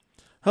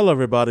Hello,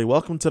 everybody.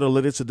 Welcome to the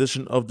latest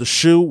edition of The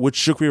Shoe with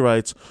Shukri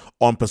Wrights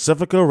on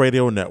Pacifica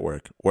Radio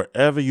Network.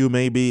 Wherever you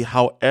may be,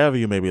 however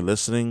you may be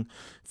listening,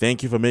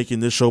 thank you for making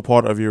this show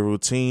part of your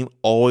routine.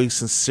 Always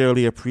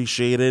sincerely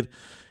appreciated.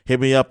 Hit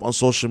me up on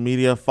social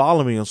media.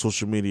 Follow me on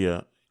social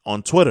media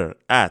on Twitter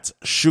at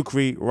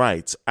Shukri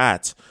Wrights,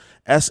 at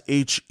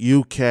SHUKRIWRIGHTS.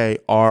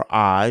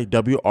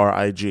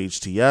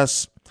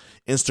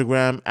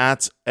 Instagram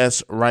at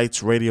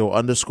SWrightsRadio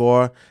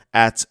 _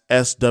 at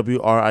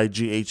SWRIGHTSRADIO.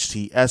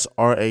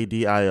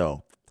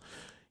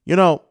 You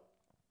know,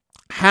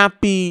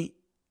 happy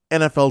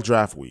NFL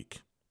draft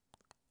week.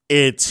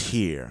 It's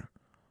here.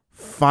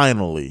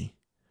 Finally.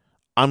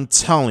 I'm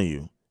telling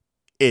you,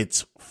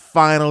 it's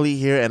finally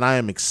here and I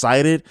am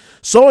excited.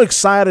 So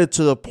excited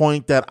to the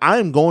point that I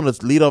am going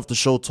to lead off the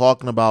show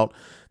talking about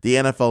the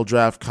NFL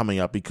draft coming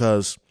up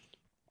because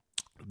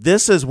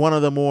this is one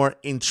of the more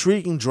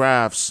intriguing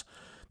drafts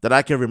that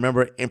I can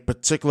remember, in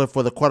particular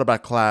for the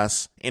quarterback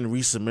class in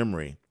recent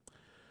memory.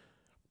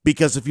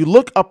 Because if you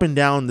look up and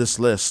down this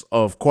list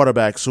of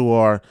quarterbacks who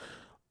are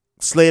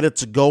slated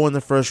to go in the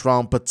first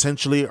round,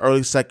 potentially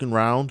early second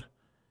round,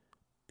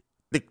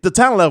 the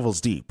talent level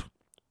is deep.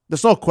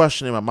 There's no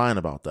question in my mind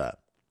about that.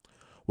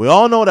 We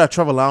all know that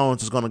Trevor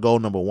Lawrence is going to go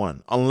number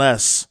one,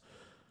 unless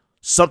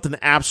something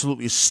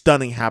absolutely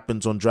stunning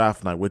happens on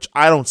draft night, which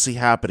I don't see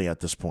happening at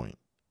this point.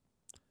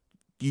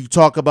 You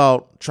talk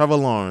about Trevor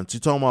Lawrence, you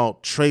talk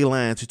about Trey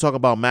Lance, you talk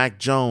about Mac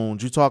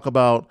Jones, you talk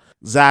about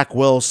Zach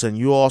Wilson,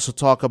 you also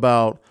talk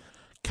about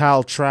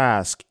Kyle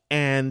Trask.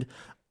 And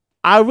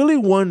I really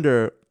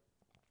wonder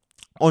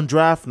on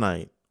draft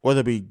night,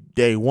 whether it be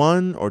day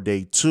one or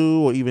day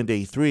two or even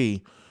day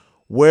three,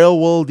 where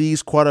will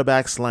these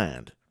quarterbacks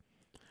land?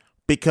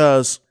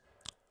 Because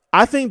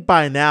I think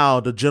by now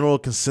the general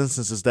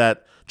consensus is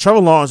that Trevor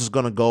Lawrence is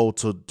going to go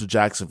to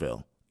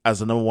Jacksonville as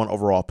the number one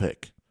overall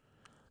pick.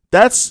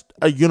 That's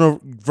a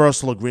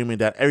universal agreement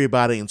that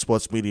everybody in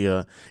sports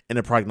media and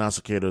the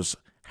prognosticators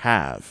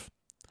have.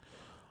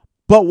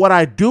 But what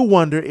I do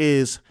wonder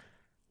is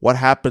what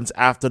happens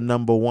after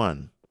number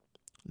one.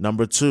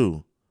 Number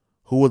two,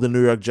 who will the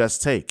New York Jets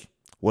take?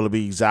 Will it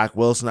be Zach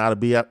Wilson out of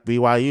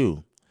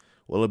BYU?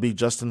 Will it be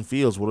Justin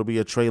Fields? Will it be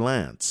a Trey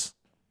Lance?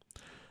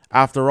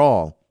 After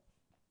all,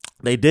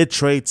 they did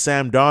trade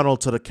Sam Darnold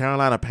to the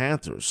Carolina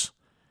Panthers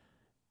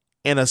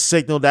in a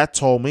signal that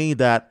told me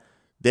that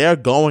they're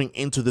going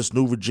into this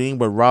new regime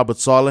with Robert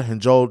Saleh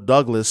and Joe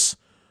Douglas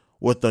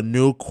with a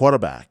new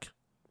quarterback.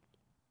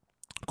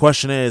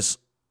 Question is,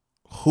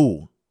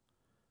 who?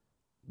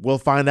 We'll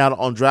find out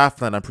on draft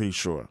night, I'm pretty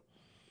sure.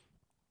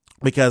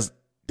 Because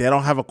they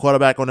don't have a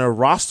quarterback on their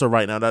roster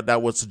right now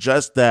that would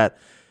suggest that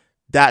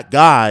that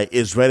guy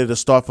is ready to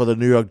start for the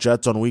New York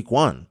Jets on week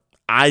one.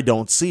 I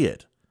don't see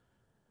it.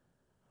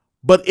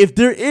 But if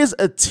there is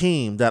a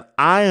team that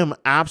I am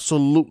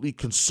absolutely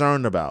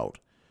concerned about,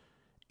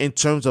 in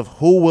terms of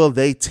who will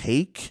they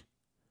take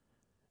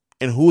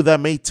and who that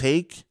may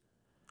take,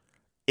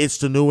 it's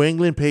the New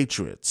England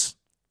Patriots.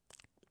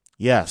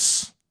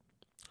 Yes,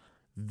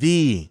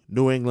 the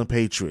New England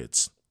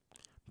Patriots.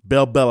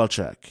 Bill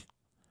Belichick.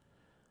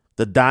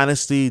 The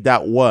dynasty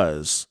that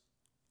was,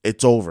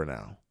 it's over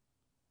now.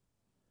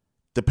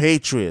 The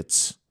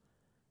Patriots,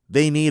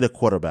 they need a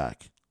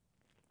quarterback.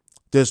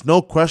 There's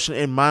no question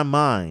in my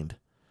mind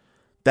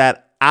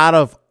that out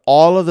of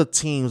all of the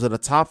teams of the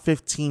top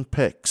 15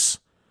 picks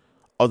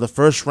of the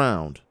first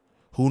round,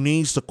 who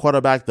needs the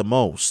quarterback the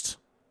most,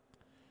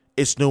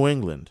 it's New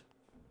England.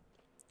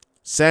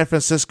 San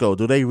Francisco,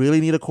 do they really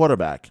need a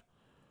quarterback?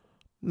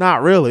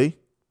 Not really.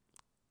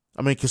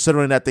 I mean,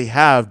 considering that they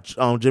have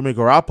Jimmy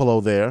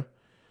Garoppolo there.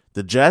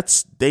 The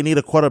Jets, they need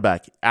a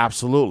quarterback.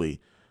 Absolutely.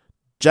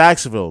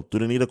 Jacksonville, do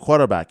they need a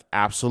quarterback?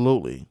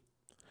 Absolutely.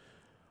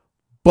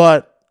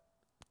 But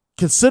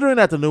considering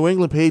that the New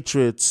England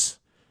Patriots,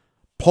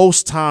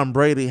 post Tom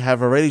Brady,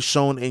 have already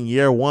shown in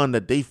year one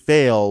that they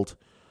failed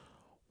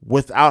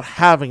without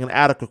having an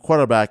adequate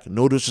quarterback,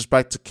 no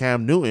disrespect to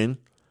Cam Newton,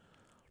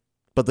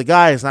 but the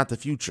guy is not the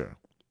future.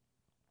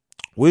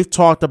 We've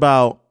talked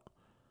about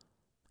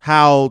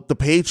how the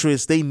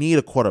Patriots, they need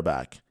a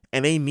quarterback,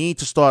 and they need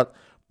to start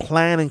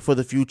planning for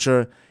the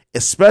future,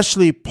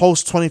 especially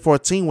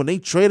post-2014 when they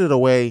traded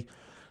away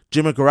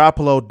Jimmy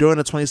Garoppolo during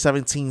the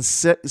 2017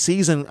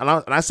 season. And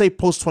I say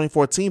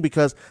post-2014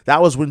 because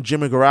that was when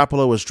Jimmy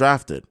Garoppolo was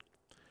drafted.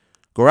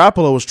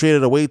 Garoppolo was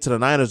traded away to the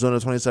Niners during the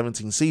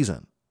 2017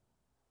 season.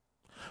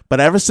 But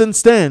ever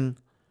since then,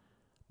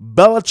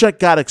 Belichick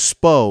got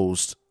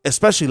exposed,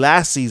 especially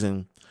last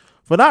season,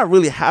 for not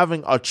really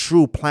having a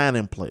true plan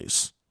in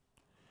place.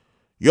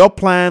 Your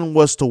plan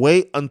was to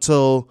wait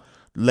until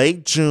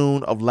late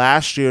June of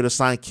last year to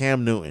sign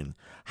Cam Newton.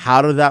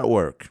 How did that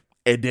work?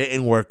 It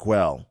didn't work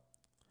well.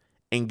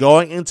 And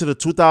going into the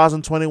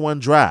 2021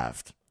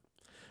 draft,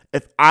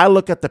 if I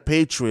look at the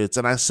Patriots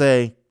and I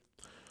say,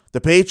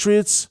 the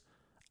Patriots,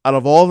 out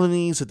of all the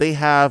needs that they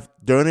have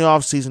during the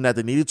offseason that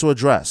they needed to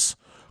address,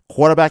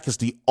 quarterback is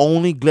the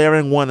only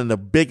glaring one and the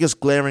biggest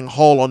glaring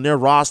hole on their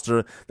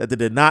roster that they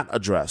did not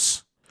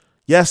address.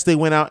 Yes, they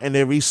went out and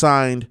they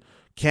re-signed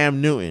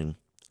Cam Newton,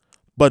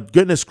 But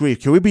goodness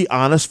grief, can we be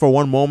honest for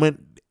one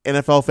moment,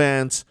 NFL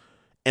fans,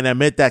 and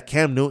admit that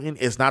Cam Newton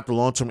is not the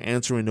long-term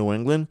answer in New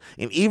England?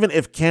 And even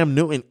if Cam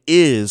Newton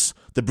is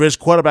the bridge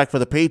quarterback for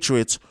the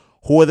Patriots,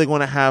 who are they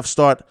going to have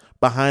start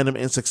behind him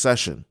in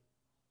succession?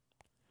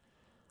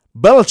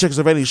 Belichick has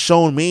already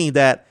shown me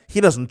that he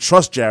doesn't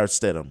trust Jarrett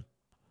Stidham.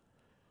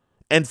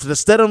 And for the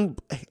Stidham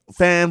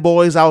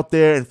fanboys out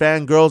there and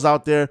fangirls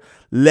out there,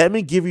 let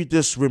me give you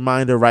this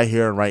reminder right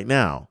here and right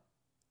now.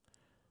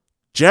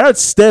 Jarrett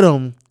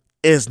Stidham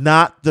is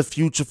not the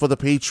future for the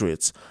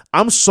Patriots.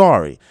 I'm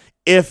sorry.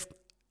 If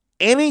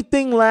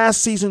anything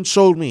last season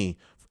showed me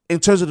in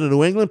terms of the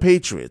New England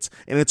Patriots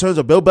and in terms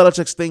of Bill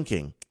Belichick's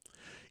thinking,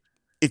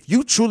 if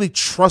you truly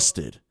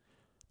trusted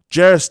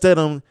Jarrett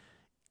Stidham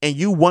and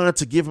you wanted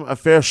to give him a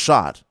fair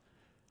shot,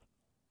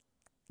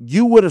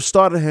 you would have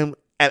started him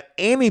at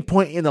any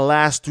point in the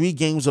last 3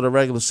 games of the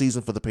regular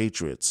season for the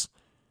Patriots.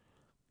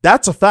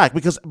 That's a fact,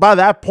 because by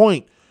that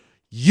point,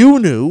 you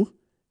knew,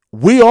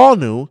 we all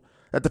knew,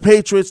 that the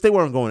Patriots, they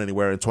weren't going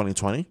anywhere in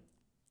 2020.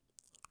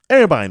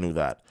 Everybody knew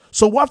that.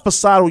 So what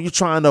facade were you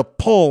trying to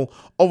pull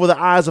over the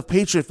eyes of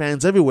Patriot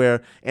fans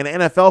everywhere and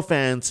NFL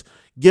fans,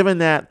 given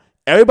that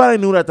everybody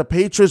knew that the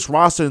Patriots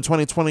roster in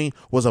 2020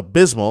 was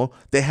abysmal?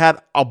 They had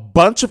a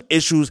bunch of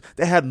issues.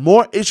 They had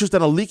more issues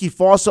than a leaky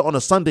faucet on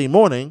a Sunday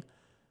morning.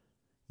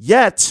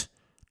 Yet,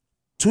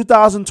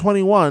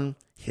 2021,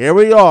 here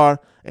we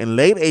are in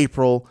late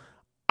April.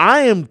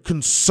 I am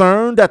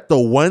concerned that the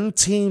one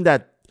team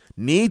that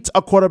needs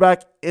a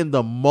quarterback in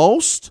the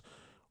most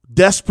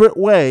desperate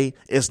way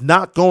is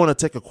not going to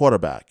take a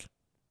quarterback.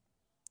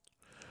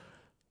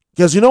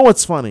 Because you know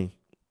what's funny?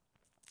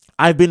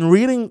 I've been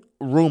reading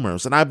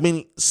rumors and I've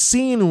been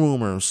seeing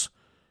rumors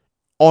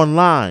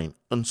online,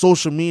 on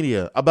social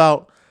media,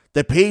 about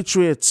the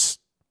Patriots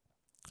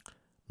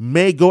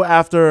may go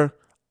after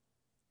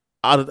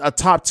a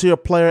top-tier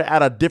player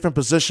at a different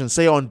position,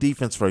 say on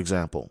defense, for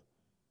example.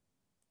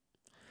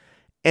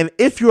 And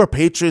if you're a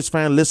Patriots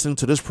fan listening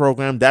to this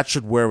program, that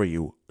should worry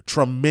you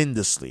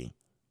tremendously.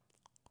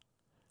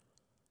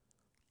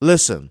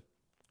 Listen,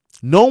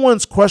 no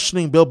one's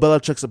questioning Bill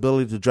Belichick's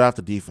ability to draft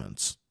a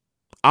defense.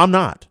 I'm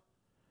not.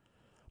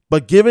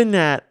 But given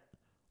that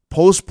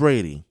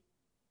post-Brady,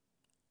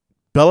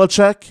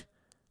 Belichick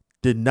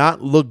did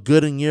not look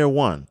good in year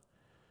 1.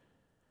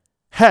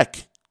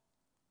 Heck,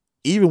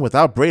 even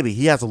without Brady,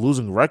 he has a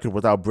losing record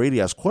without Brady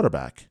as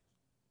quarterback.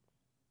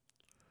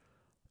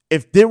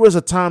 If there was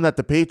a time that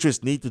the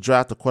Patriots need to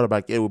draft a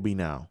quarterback, it would be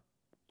now.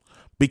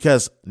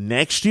 Because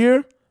next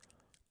year,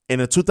 in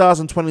the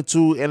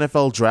 2022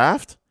 NFL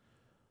draft,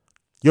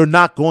 you're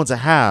not going to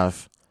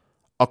have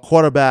a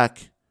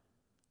quarterback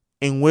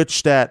in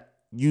which that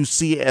you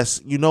see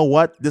as, you know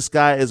what, this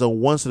guy is a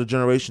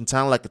once-in-a-generation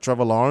talent like a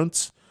Trevor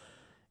Lawrence.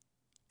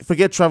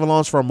 Forget Trevor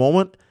Lawrence for a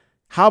moment.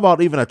 How about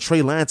even a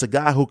Trey Lance, a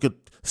guy who could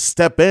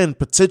step in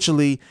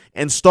potentially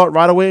and start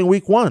right away in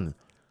week 1,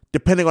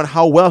 depending on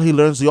how well he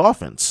learns the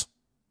offense?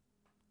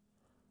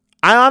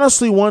 I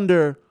honestly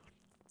wonder,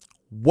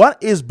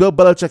 what is Bill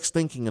Belichick's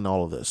thinking in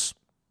all of this?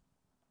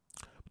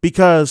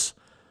 Because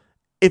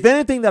if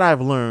anything that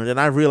I've learned and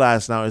I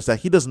realize now is that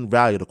he doesn't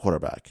value the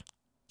quarterback.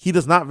 He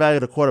does not value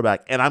the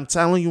quarterback. And I'm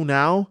telling you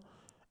now,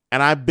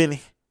 and I've been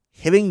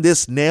hitting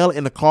this nail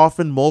in the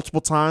coffin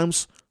multiple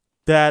times,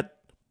 that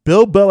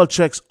Bill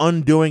Belichick's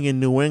undoing in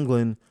New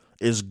England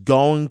is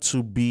going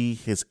to be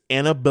his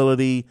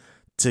inability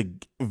to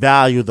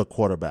value the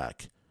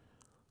quarterback.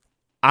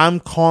 I'm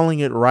calling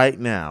it right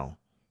now,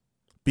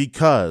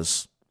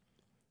 because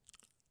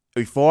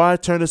before I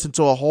turn this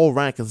into a whole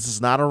rant, because this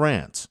is not a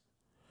rant,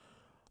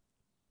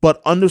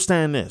 but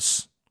understand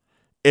this.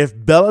 If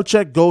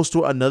Belichick goes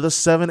to another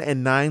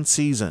 7-9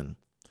 season,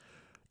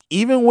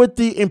 even with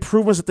the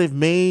improvements that they've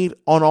made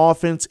on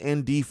offense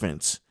and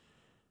defense,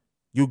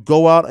 you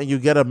go out and you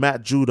get a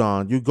Matt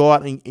Judon. You go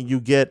out and you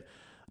get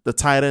the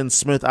tight end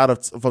Smith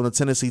from the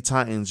Tennessee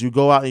Titans. You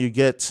go out and you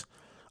get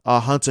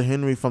Hunter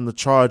Henry from the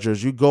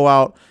Chargers. You go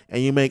out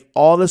and you make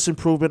all this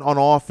improvement on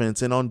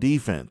offense and on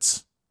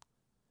defense.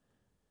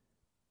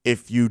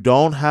 If you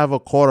don't have a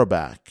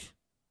quarterback,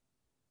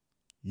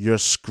 you're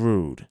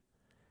screwed.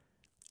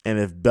 And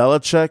if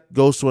Belichick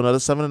goes to another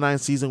 7-9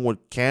 season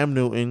with Cam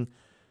Newton,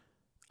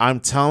 I'm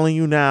telling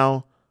you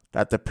now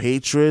that the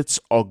Patriots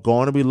are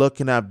going to be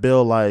looking at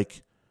Bill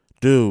like,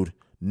 dude,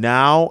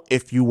 now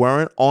if you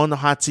weren't on the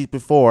hot seat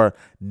before,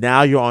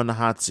 now you're on the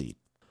hot seat.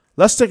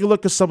 Let's take a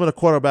look at some of the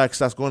quarterbacks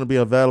that's going to be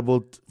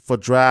available for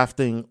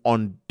drafting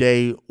on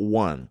day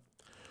 1.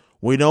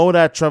 We know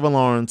that Trevor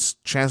Lawrence,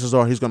 chances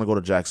are he's going to go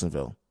to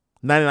Jacksonville.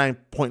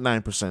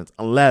 99.9%,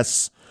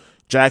 unless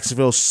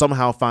Jacksonville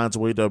somehow finds a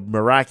way to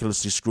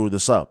miraculously screw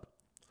this up.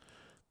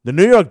 The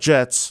New York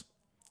Jets,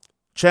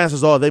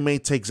 chances are they may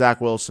take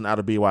Zach Wilson out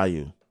of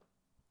BYU.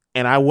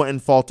 And I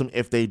wouldn't fault them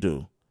if they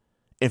do.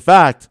 In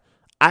fact,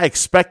 I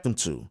expect them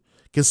to,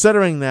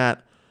 considering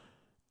that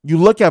you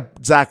look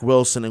at Zach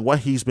Wilson and what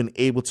he's been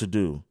able to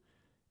do,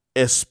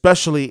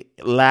 especially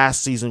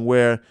last season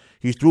where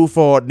he threw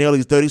for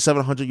nearly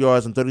 3,700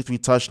 yards and 33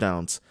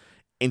 touchdowns.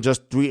 and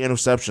just 3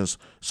 interceptions.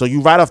 So you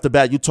right off the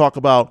bat, you talk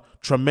about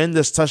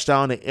tremendous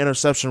touchdown to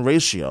interception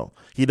ratio.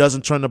 He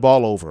doesn't turn the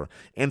ball over.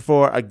 And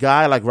for a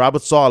guy like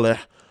Robert Saleh,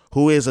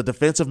 who is a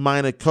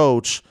defensive-minded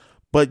coach,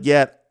 but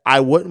yet I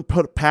wouldn't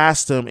put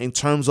past him in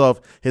terms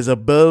of his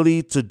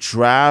ability to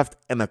draft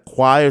and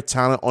acquire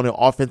talent on the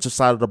offensive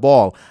side of the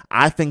ball.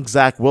 I think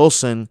Zach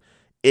Wilson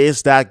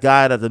is that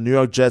guy that the New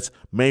York Jets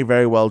may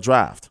very well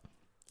draft.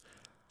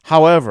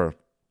 However,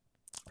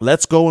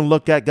 let's go and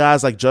look at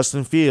guys like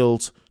Justin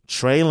Fields,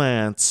 Trey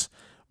Lance,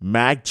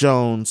 Mac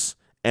Jones,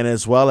 and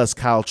as well as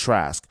Kyle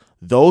Trask.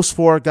 Those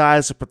 4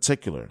 guys in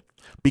particular.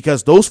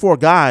 Because those 4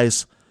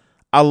 guys,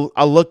 I'll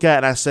look at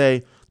and I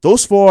say,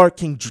 those 4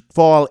 can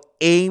fall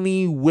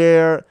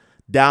anywhere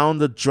down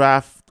the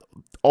draft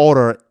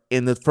order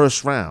in the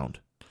first round.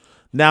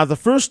 Now, the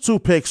first 2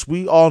 picks,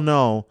 we all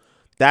know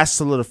that's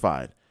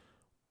solidified.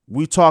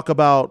 We talk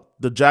about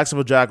the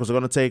Jacksonville Jaguars are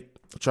going to take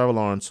Trevor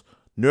Lawrence.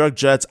 New York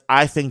Jets,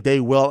 I think they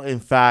will, in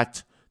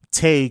fact,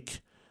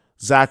 take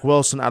Zach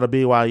Wilson out of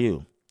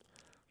BYU.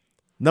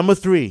 Number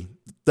 3,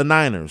 the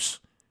Niners.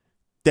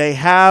 They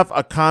have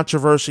a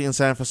controversy in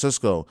San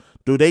Francisco.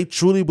 Do they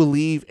truly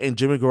believe in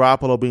Jimmy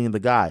Garoppolo being the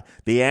guy?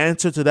 The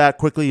answer to that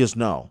quickly is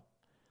no.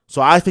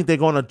 So I think they're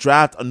going to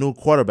draft a new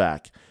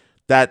quarterback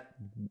that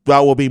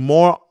will be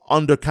more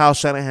under Kyle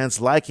Shanahan's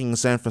liking in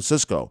San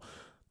Francisco.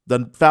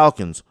 The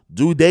Falcons,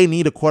 do they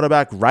need a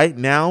quarterback right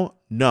now?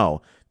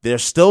 No. They're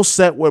still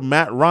set with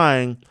Matt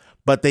Ryan,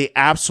 but they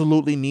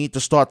absolutely need to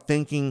start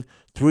thinking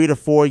 3 to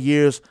 4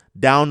 years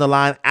down the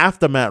line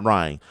after Matt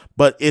Ryan.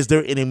 But is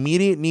there an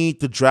immediate need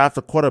to draft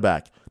a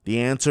quarterback? The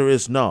answer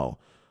is no.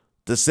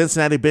 The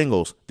Cincinnati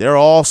Bengals, they're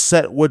all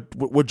set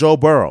with Joe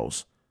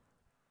Burrows.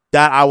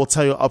 That I will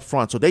tell you up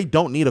front. So they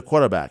don't need a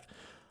quarterback.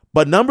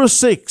 But number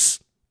 6,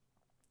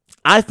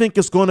 I think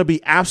it's going to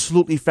be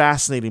absolutely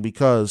fascinating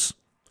because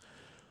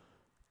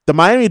the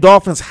Miami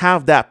Dolphins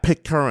have that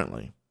pick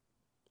currently.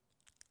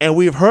 And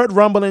we've heard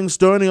rumblings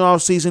during the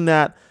offseason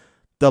that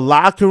the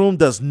locker room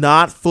does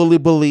not fully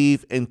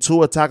believe in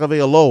Tua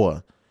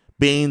Tagovailoa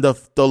being the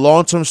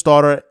long-term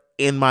starter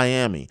in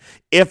Miami.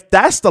 If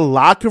that's the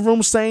locker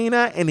room saying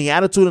that and the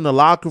attitude in the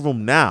locker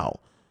room now,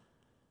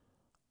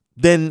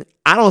 then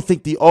I don't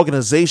think the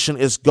organization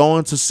is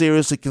going to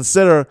seriously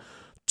consider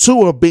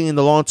Tua being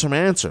the long-term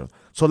answer.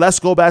 So let's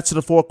go back to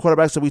the 4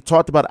 quarterbacks that we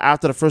talked about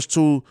after the first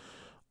two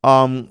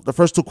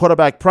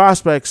quarterback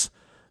prospects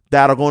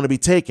that are going to be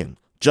taken.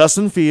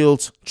 Justin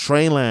Fields,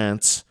 Trey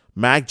Lance,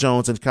 Mac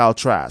Jones, and Kyle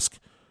Trask.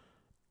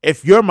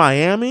 If you're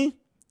Miami,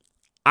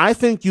 I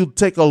think you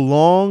take a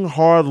long,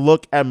 hard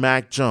look at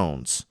Mac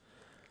Jones.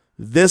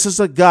 This is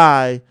a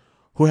guy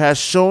who has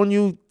shown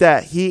you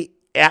that he,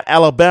 at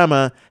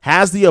Alabama,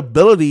 has the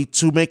ability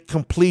to make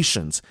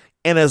completions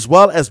and as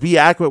well as be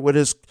accurate with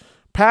his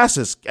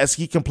passes, as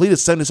he completed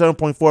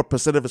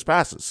 77.4% of his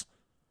passes.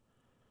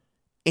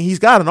 And he's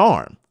got an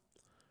arm.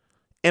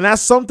 And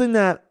that's something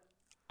that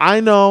I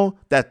know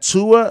that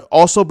Tua,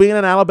 also being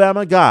an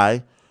Alabama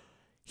guy,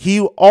 he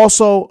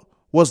also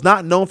was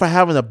not known for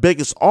having the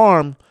biggest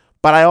arm,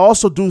 but I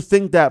also do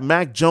think that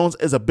Mac Jones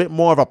is a bit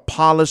more of a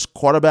polished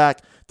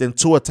quarterback than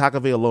Tua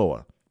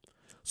Tagovailoa.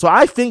 So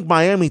I think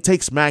Miami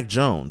takes Mac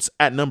Jones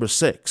at number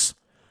 6.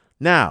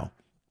 Now,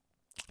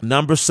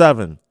 number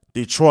 7,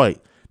 Detroit.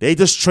 They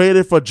just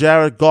traded for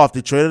Jared Goff.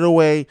 They traded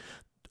away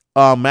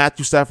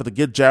Matthew Stafford to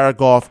get Jared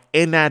Goff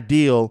in that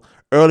deal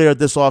earlier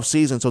this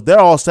offseason. So they're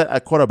all set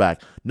at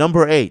quarterback.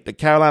 Number 8, the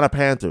Carolina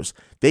Panthers.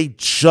 They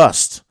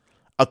just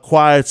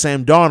acquired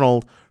Sam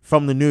Darnold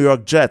from the New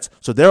York Jets.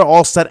 So they're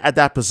all set at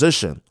that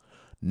position.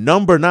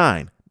 Number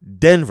 9,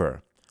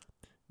 Denver.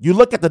 You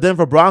look at the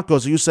Denver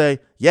Broncos and you say,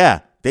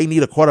 yeah, they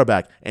need a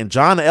quarterback. And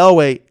John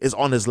Elway is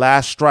on his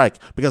last strike.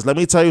 Because let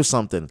me tell you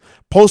something.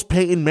 Post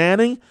Peyton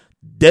Manning,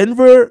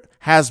 Denver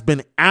has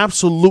been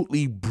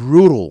absolutely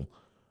brutal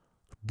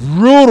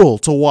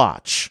to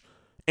watch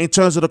in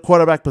terms of the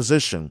quarterback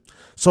position.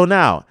 So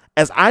now,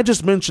 as I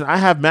just mentioned, I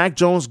have Mac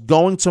Jones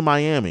going to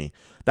Miami.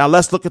 Now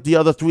let's look at the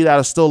other 3 that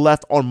are still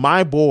left on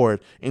my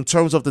board in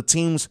terms of the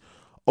teams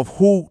of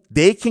who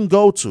they can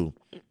go to.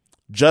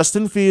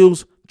 Justin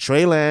Fields,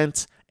 Trey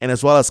Lance, and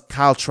as well as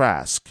Kyle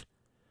Trask.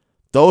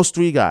 Those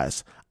 3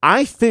 guys.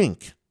 I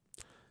think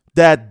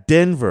that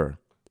Denver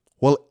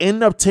will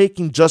end up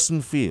taking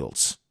Justin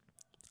Fields.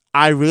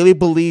 I really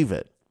believe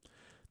it.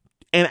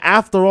 And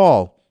after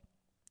all,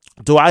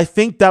 do I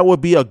think that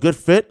would be a good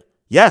fit?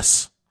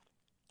 Yes.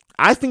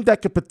 I think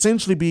that could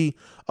potentially be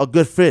a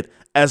good fit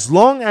as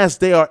long as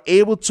they are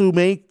able to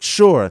make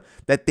sure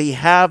that they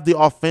have the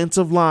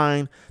offensive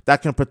line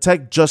that can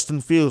protect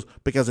Justin Fields,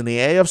 because in the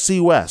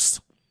AFC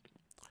West,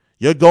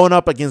 you're going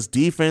up against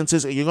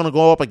defenses and you're going to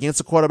go up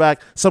against a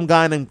quarterback, some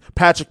guy named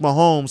Patrick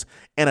Mahomes,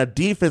 and a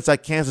defense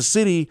like Kansas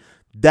City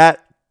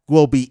that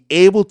will be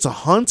able to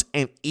hunt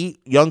and eat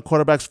young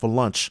quarterbacks for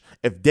lunch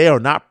if they are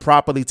not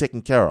properly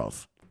taken care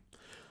of.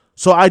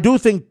 So I do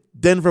think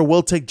Denver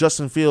will take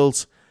Justin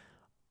Fields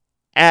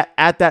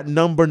at that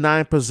number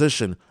 9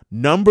 position.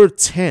 Number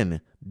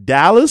 10,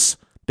 Dallas,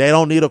 they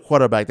don't need a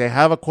quarterback. They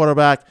have a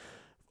quarterback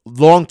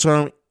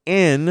long-term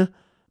in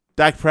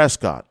Dak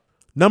Prescott.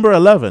 Number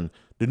 11,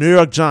 the New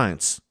York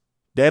Giants.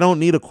 They don't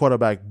need a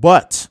quarterback,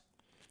 but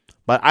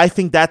I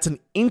think that's an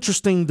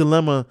interesting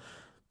dilemma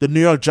the New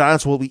York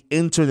Giants will be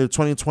entering the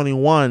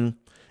 2021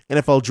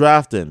 NFL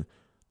draft in.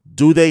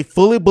 Do they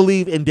fully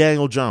believe in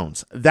Daniel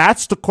Jones?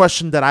 That's the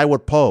question that I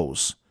would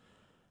pose.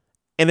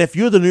 And if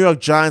you're the New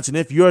York Giants, and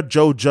if you're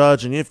Joe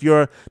Judge, and if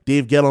you're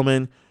Dave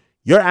Gettleman,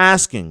 you're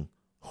asking,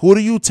 who do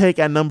you take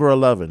at number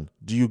 11?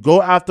 Do you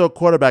go after a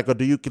quarterback, or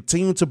do you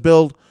continue to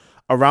build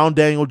around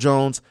Daniel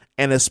Jones?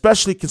 And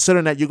especially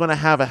considering that you're going to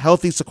have a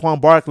healthy Saquon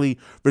Barkley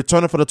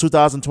returning for the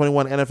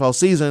 2021 NFL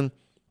season,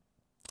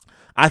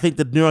 I think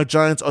the New York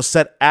Giants are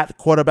set at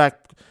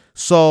quarterback.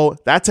 So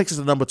that takes us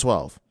to number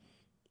 12.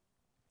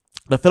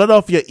 The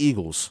Philadelphia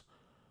Eagles.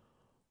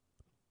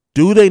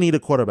 Do they need a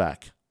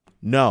quarterback?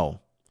 No.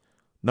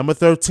 Number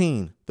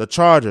 13, the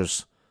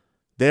Chargers.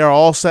 They are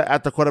all set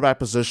at the quarterback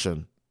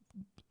position.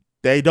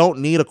 They don't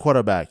need a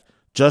quarterback.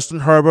 Justin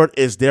Herbert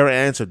is their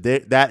answer.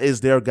 That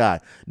is their guy.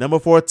 Number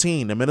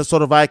 14, the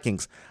Minnesota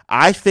Vikings.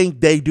 I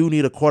think they do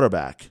need a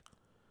quarterback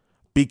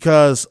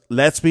because,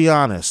 let's be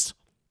honest,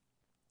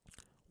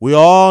 we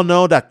all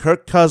know that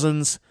Kirk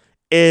Cousins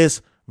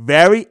is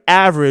very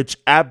average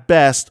at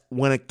best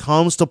when it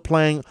comes to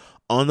playing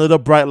under the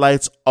bright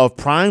lights of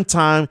prime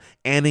time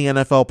and the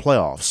NFL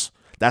playoffs.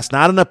 That's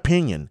not an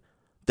opinion.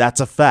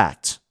 That's a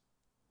fact.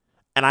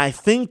 And I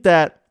think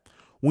that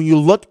when you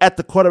look at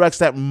the quarterbacks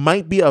that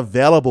might be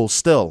available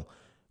still,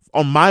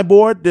 on my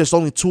board, there's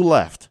only two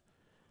left.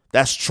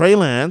 That's Trey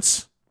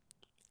Lance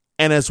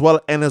and as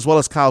well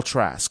as Kyle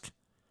Trask.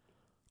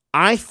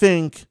 I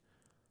think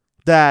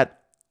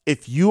that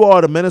if you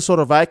are the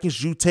Minnesota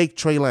Vikings, you take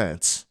Trey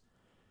Lance.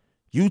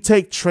 You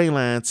take Trey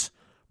Lance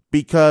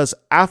because,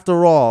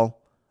 after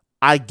all,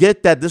 I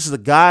get that this is a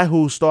guy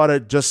who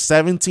started just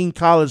 17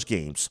 college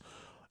games.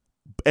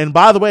 And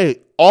by the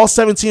way, all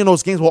 17 of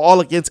those games were all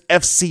against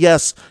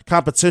FCS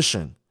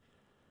competition.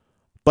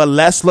 But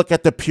let's look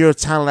at the pure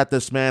talent that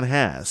this man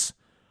has.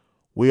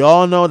 We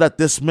all know that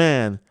this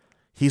man,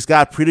 he's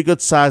got pretty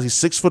good size. He's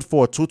 6'4",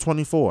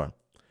 224.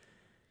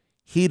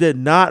 He did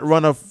not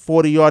run a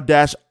 40-yard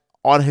dash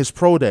on his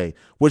pro day,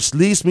 which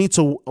leads me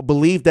to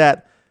believe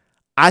that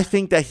I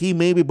think that he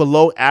may be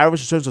below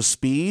average in terms of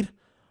speed,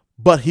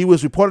 but he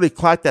was reportedly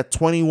clocked at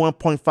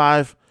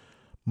 21.5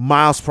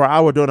 miles per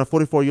hour during a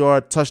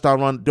 44-yard touchdown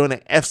run during the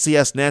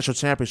FCS National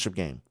Championship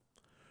game.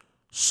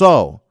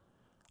 So,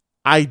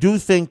 I do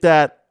think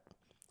that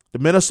the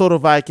Minnesota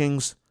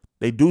Vikings,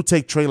 they do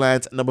take Trey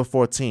Lance at number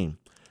 14,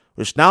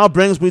 which now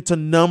brings me to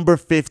number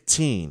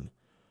 15,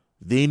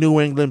 the New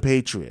England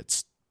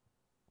Patriots.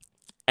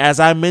 As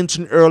I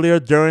mentioned earlier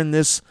during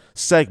this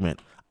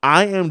segment,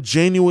 I am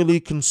genuinely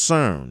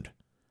concerned.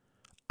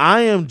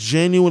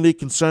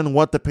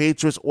 What the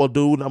Patriots will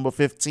do number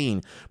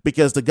 15,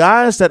 because the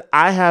guys that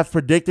I have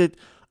predicted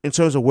in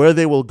terms of where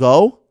they will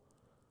go,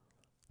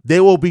 they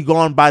will be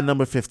gone by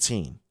number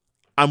 15.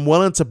 I'm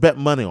willing to bet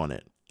money on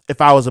it,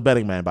 if I was a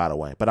betting man, by the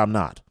way, but I'm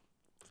not.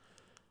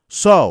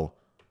 So,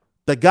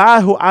 the guy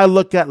who I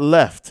look at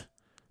left,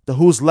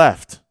 who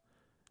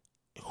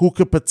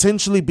could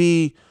potentially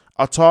be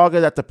a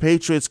target that the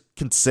Patriots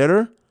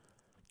consider,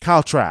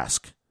 Kyle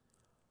Trask.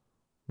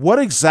 What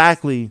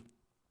exactly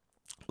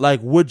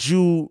would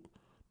you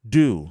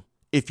do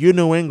if you're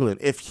New England?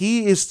 If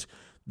he is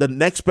the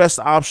next best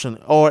option,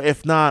 or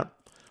if not,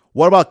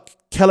 what about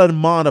Kellen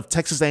Mond of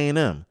Texas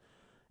A&M?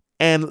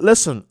 And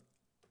listen,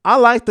 I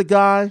like the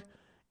guy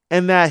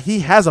and that he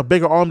has a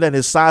bigger arm than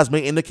his size may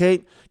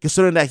indicate,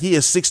 considering that he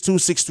is 6'2",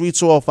 6'3",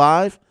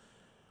 205.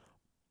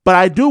 But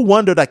I do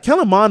wonder that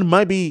Kellen Mond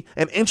might be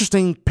an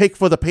interesting pick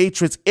for the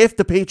Patriots if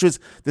the Patriots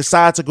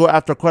decide to go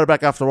after a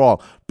quarterback after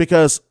all.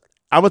 Because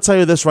I'm going to tell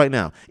you this right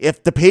now.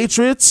 If the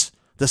Patriots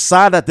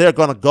decide that they're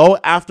going to go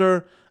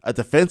after a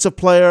defensive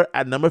player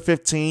at number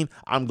 15,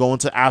 I'm going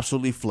to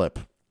absolutely flip.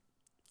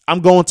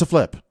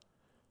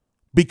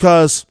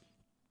 Because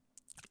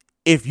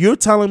if you're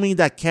telling me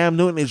that Cam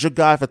Newton is your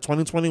guy for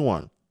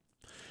 2021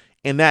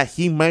 and that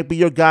he might be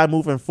your guy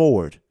moving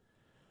forward,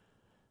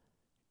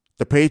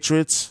 the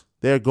Patriots,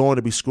 they're going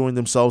to be screwing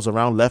themselves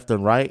around left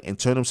and right and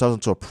turn themselves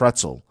into a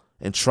pretzel.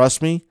 And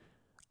trust me,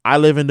 I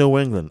live in New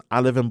England. I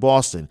live in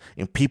Boston.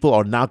 And people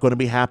are not going to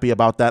be happy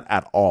about that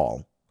at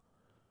all.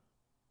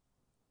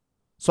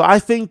 So I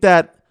think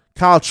that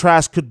Kyle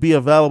Trask could be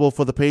available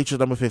for the Patriots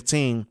number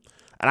 15.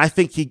 And I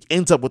think he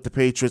ends up with the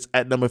Patriots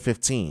at number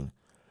 15.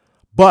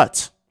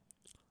 But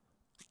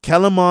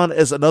Kellen Mond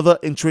is another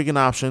intriguing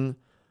option.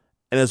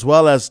 And as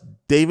well as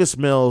Davis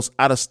Mills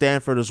out of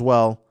Stanford as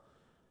well.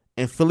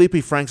 And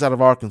Felipe Franks out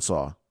of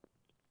Arkansas.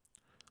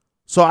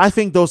 So I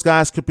think those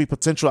guys could be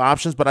potential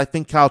options, but I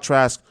think Kyle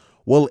Trask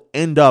will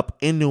end up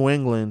in New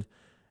England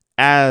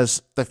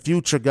as the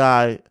future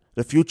guy,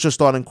 the future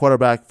starting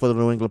quarterback for the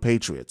New England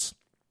Patriots.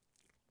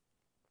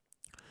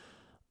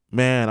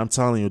 Man, I'm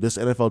telling you, this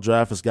NFL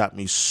draft has got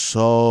me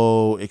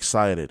so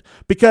excited.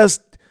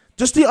 Because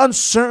just the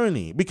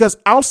uncertainty, because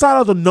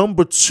outside of the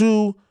number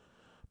 2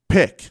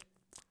 pick,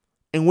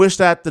 in which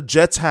that the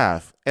Jets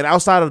have, and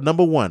outside of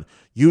number one,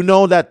 you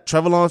know that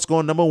Trevor Lawrence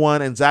going number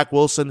one and Zach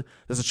Wilson,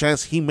 there's a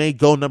chance he may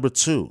go number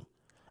two.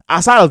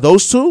 Outside of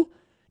those two,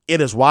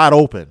 it is wide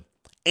open.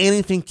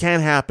 Anything can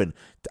happen.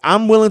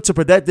 I'm willing to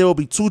predict there will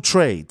be two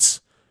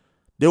trades.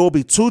 There will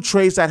be two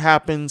trades that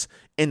happens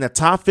in the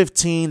top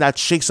 15 that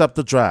shakes up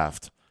the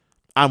draft.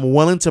 I'm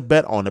willing to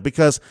bet on it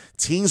because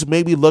teams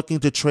may be looking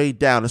to trade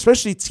down,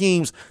 especially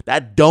teams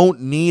that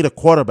don't need a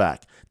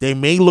quarterback. They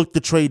may look to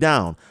trade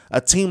down.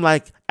 A team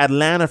like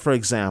Atlanta, for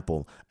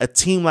example, a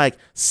team like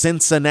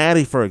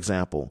Cincinnati, for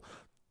example,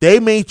 they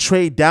may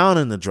trade down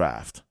in the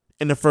draft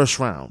in the first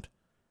round.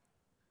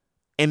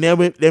 And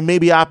there may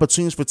be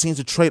opportunities for teams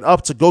to trade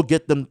up to go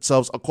get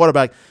themselves a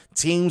quarterback.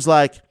 Teams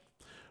like,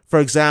 for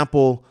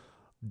example,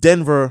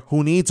 Denver,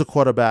 who needs a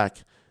quarterback.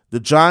 The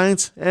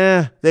Giants,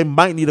 they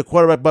might need a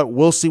quarterback, but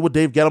we'll see what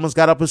Dave Gettleman's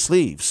got up his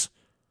sleeves.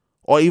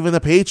 Or even the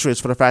Patriots,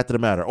 for the fact of the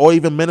matter. Or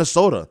even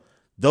Minnesota.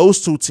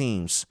 Those two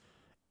teams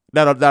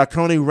that are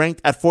currently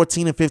ranked at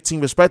 14 and 15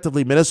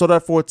 respectively, Minnesota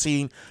at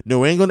 14,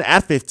 New England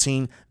at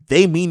 15,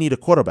 they may need a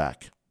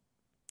quarterback.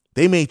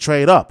 They may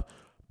trade up.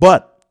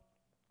 But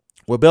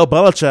with Bill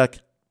Belichick,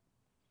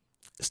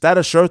 is that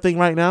a sure thing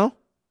right now?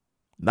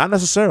 Not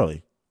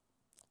necessarily.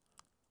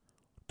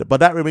 But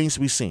that remains to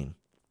be seen.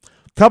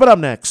 Coming up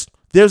next,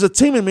 there's a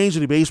team in Major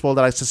League Baseball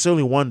that I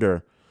sincerely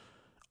wonder,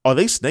 are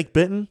they snake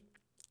bitten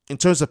in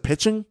terms of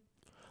pitching?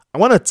 I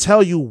want to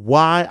tell you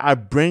why I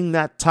bring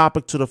that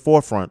topic to the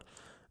forefront.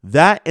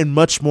 That and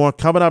much more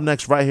coming up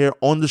next right here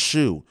on The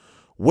Shoe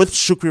with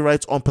Shukri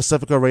Wrights on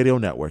Pacifica Radio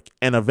Network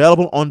and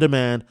available on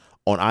demand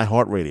on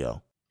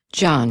iHeartRadio.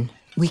 John,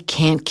 we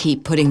can't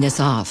keep putting this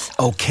off.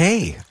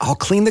 Okay, I'll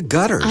clean the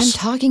gutters. I'm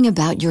talking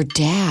about your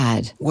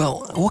dad.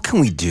 Well, what can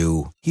we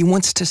do? He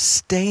wants to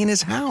stay in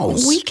his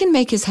house. We can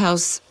make his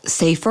house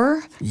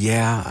safer.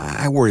 Yeah,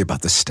 I worry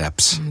about the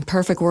steps.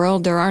 Perfect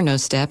world, there are no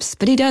steps,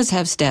 but he does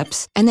have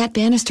steps. And that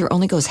banister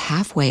only goes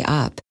halfway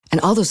up. And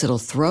all those little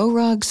throw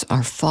rugs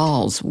are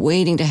falls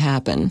waiting to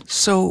happen.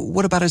 So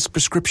what about his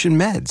prescription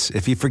meds?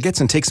 If he forgets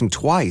and takes them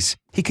twice,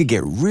 he could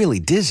get really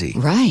dizzy.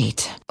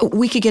 Right.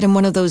 We could get him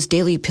one of those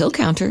daily pill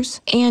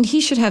counters. And he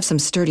should have some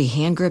sturdy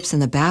hand grips in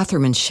the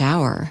bathroom and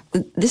shower.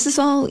 This is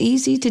all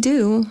easy to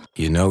do.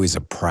 You know he's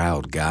a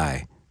proud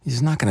guy.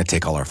 He's not going to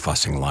take all our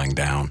fussing lying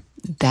down.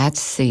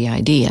 That's the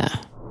idea.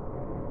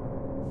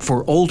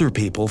 For older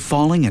people,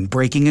 falling and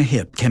breaking a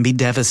hip can be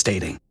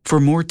devastating. For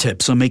more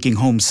tips on making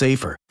home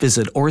safer,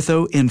 visit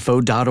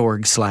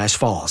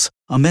orthoinfo.org/falls.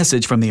 A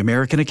message from the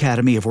American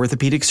Academy of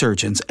Orthopedic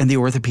Surgeons and the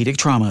Orthopedic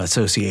Trauma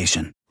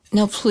Association.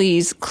 Now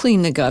please,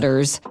 clean the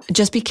gutters.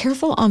 Just be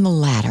careful on the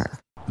ladder.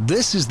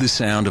 This is the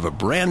sound of a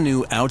brand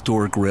new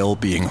outdoor grill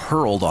being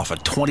hurled off a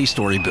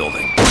 20-story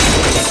building.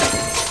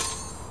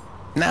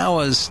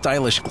 Now a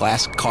stylish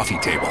glass coffee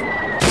table.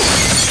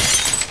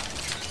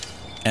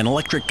 An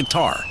electric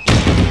guitar.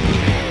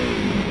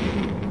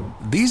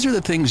 These are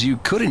the things you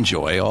could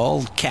enjoy,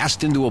 all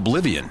cast into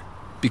oblivion.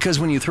 Because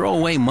when you throw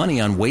away money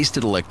on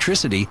wasted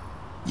electricity,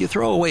 you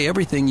throw away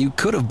everything you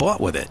could have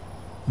bought with it.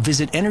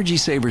 Visit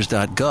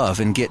EnergySavers.gov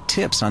and get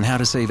tips on how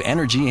to save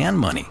energy and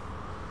money.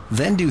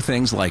 Then do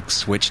things like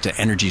switch to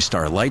Energy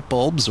Star light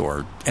bulbs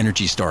or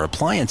Energy Star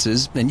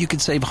appliances, and you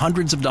could save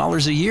hundreds of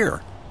dollars a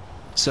year.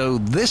 So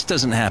this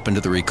doesn't happen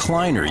to the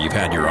recliner you've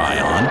had your eye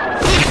on,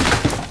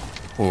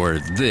 or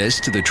this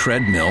to the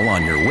treadmill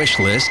on your wish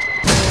list,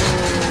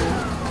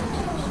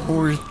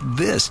 or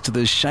this to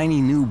the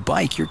shiny new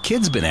bike your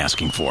kid's been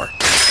asking for.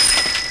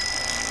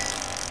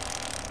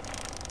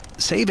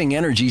 Saving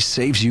energy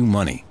saves you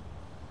money.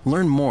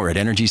 Learn more at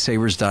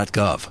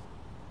EnergySavers.gov.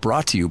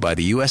 Brought to you by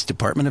the U.S.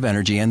 Department of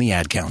Energy and the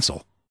Ad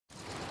Council.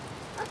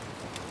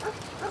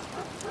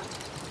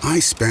 I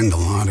spend a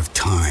lot of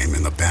time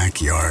in the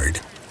backyard,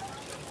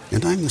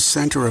 and I'm the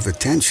center of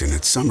attention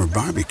at summer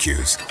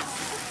barbecues.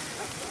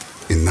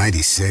 In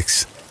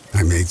 '96,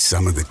 I made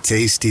some of the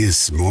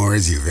tastiest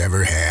s'mores you've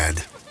ever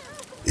had.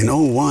 In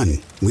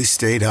 '01, we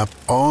stayed up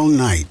all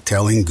night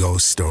telling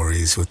ghost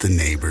stories with the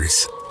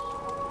neighbors.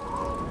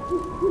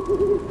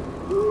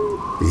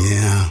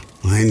 Yeah,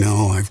 I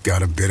know I've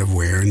got a bit of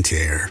wear and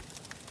tear.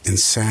 And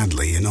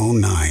sadly, in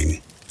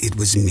 '09, it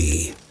was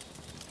me,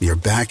 your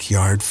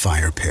backyard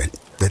fire pit,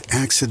 that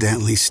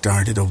accidentally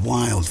started a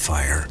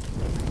wildfire.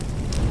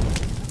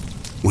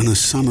 When a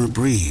summer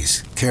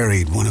breeze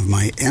carried one of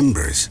my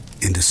embers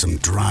into some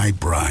dry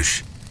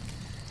brush.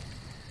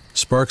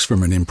 Sparks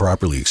from an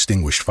improperly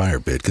extinguished fire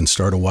pit can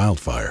start a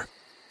wildfire.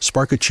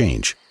 Spark a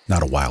change,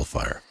 not a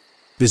wildfire.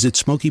 Visit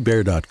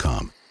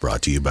SmokeyBear.com.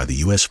 Brought to you by the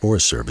U.S.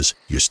 Forest Service,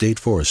 your state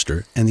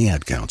forester, and the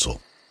Ad Council.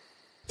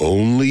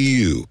 Only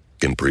you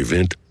can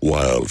prevent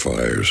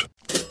wildfires.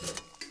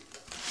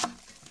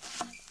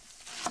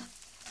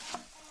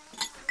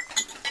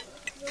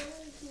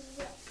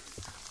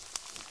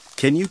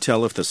 Can you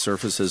tell if the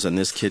surfaces in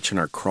this kitchen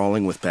are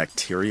crawling with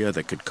bacteria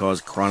that could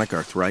cause chronic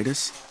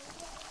arthritis?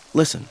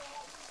 Listen.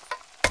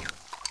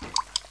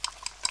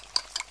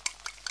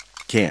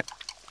 Can't,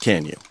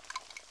 can you?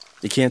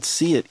 You can't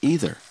see it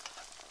either.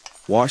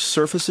 Wash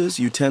surfaces,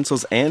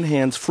 utensils, and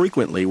hands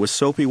frequently with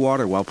soapy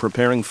water while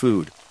preparing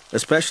food.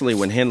 especially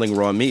when handling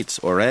raw meats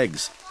or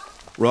eggs.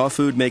 Raw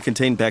food may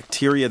contain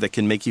bacteria that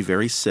can make you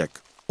very sick,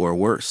 or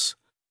worse.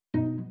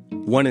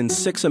 1 in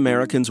 6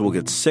 Americans will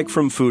get sick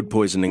from food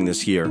poisoning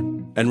this year,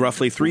 and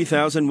roughly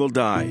 3,000 will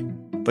die.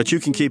 But you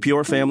can keep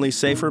your family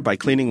safer by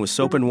cleaning with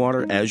soap and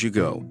water as you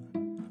go.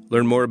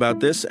 Learn more about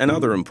this and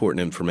other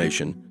important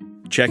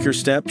information. Check your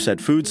steps at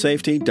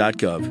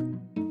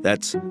foodsafety.gov.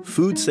 That's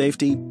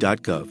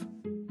foodsafety.gov.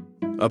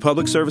 A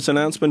public service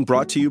announcement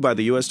brought to you by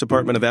the U.S.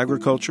 Department of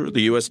Agriculture,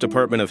 the U.S.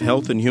 Department of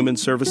Health and Human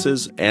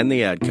Services, and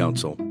the Ad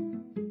Council.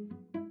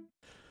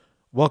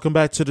 Welcome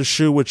back to The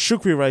Shoe with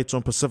Shukri Wrights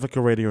on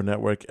Pacifica Radio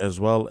Network, as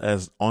well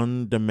as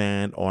on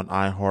demand on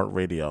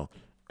iHeartRadio.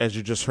 As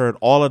you just heard,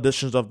 all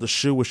editions of The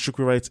Shoe with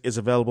Shukri Wrights is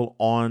available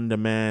on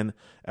demand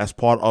as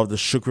part of the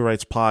Shukri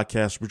Wrights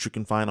podcast, which you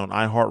can find on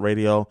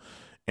iHeartRadio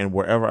and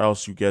wherever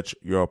else you get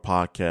your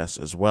podcasts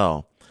as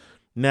well.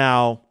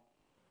 Now,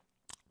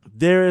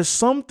 there is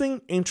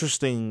something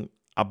interesting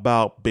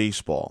about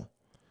baseball.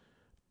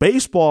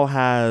 Baseball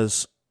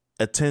has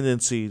a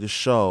tendency to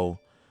show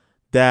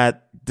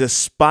that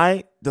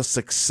despite the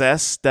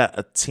success that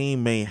a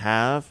team may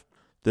have,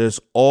 there's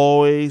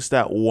always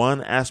that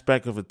one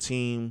aspect of a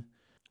team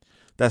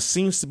that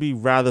seems to be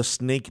rather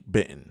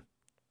snake-bitten.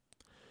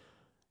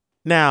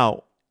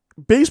 Now,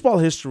 baseball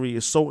history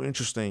is so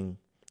interesting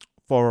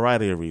for a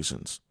variety of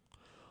reasons.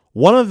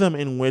 One of them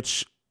in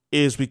which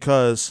is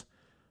because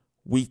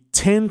we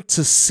tend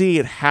to see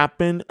it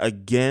happen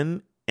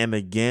again and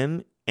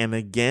again and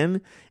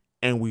again,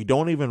 and we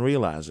don't even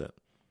realize it.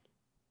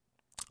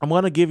 I'm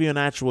going to give you an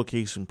actual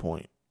case in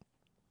point.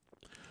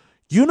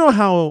 You know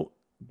how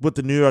with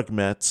the New York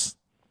Mets,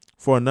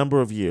 for a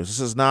number of years, this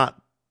is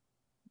not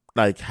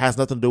has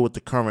nothing to do with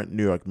the current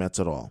New York Mets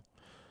at all.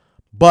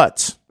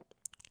 But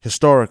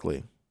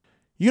historically,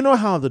 you know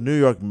how the New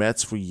York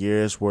Mets for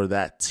years were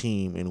that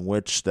team in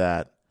which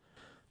that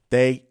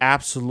they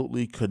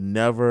absolutely could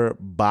never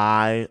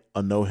buy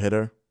a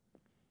no-hitter?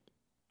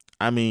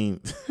 I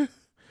mean,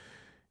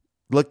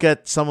 look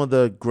at some of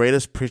the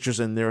greatest pitchers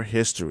in their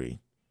history.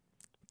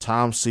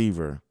 Tom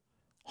Seaver,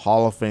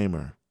 Hall of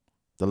Famer,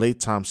 the late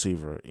Tom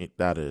Seaver,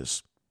 that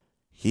is.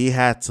 He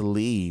had to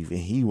leave, and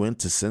he went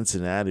to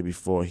Cincinnati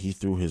before he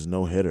threw his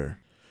no-hitter,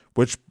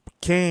 which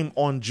came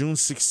on June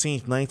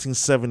 16th,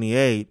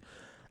 1978,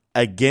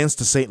 against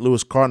the St.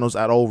 Louis Cardinals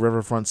at Old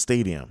Riverfront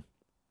Stadium.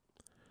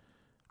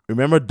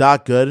 Remember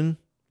Doc Gooden?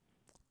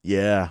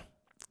 Yeah.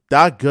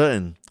 Doc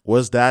Gooden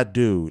was that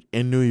dude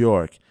in New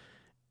York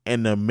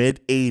in the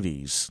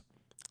mid-'80s.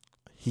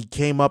 He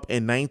came up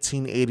in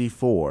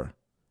 1984.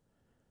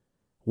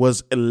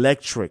 Was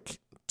electric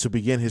to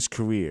begin his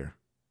career.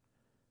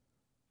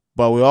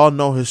 But we all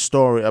know his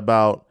story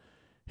about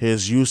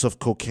his use of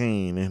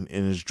cocaine and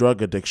his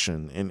drug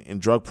addiction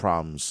and drug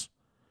problems.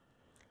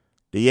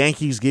 The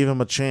Yankees gave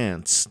him a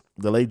chance.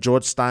 The late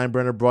George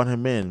Steinbrenner brought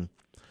him in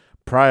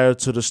prior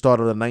to the start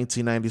of the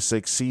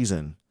 1996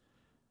 season.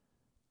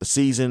 A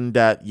season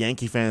that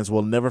Yankee fans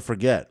will never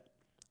forget,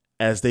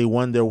 as they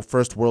won their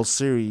first World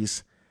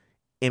Series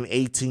in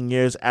 18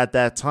 years at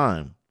that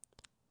time.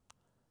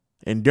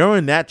 And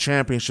during that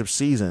championship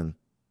season,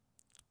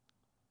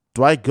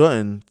 Dwight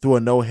Gooden threw a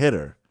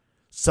no-hitter,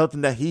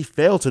 something that he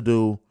failed to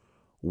do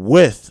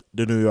with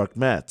the New York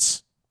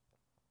Mets.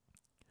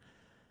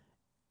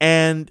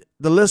 And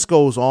the list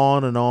goes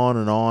on and on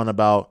and on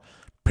about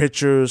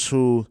pitchers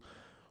who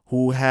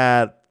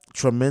had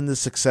tremendous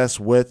success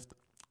with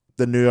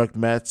the New York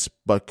Mets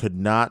but could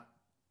not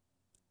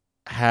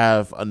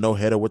have a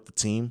no-hitter with the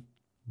team.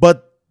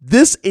 But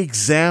this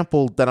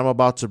example that I'm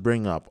about to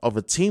bring up of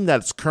a team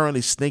that's currently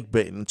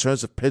snake-bitten in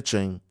terms of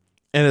pitching,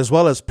 and as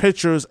well as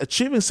pitchers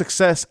achieving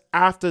success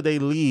after they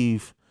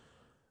leave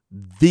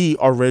the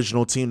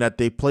original team that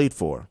they played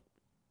for,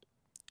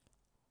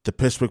 the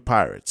Pittsburgh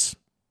Pirates.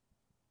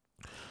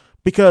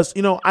 Because,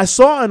 I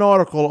saw an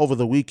article over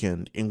the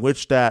weekend in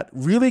which that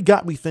really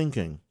got me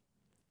thinking.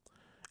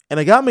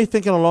 And it got me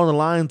thinking along the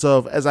lines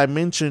of, as I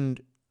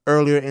mentioned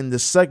earlier in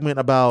this segment,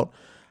 about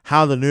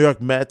how the New York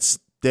Mets,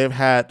 they've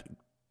had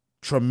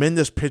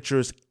tremendous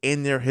pitchers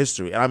in their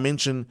history. And I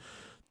mentioned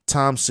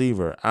Tom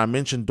Seaver. I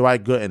mentioned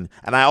Dwight Gooden.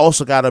 And I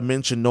also got to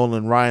mention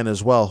Nolan Ryan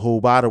as well,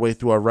 who, by the way,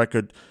 threw a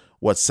record,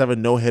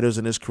 7 no-hitters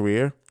in his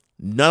career?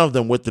 None of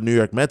them with the New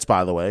York Mets,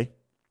 by the way.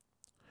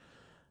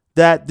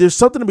 That there's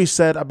something to be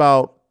said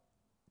about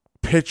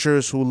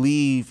pitchers who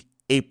leave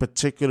a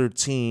particular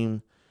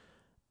team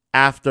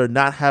after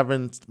not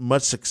having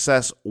much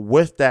success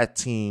with that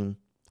team,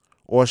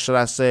 or should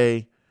I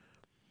say,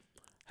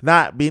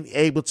 not being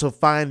able to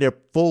find their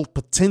full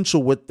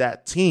potential with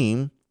that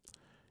team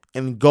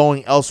and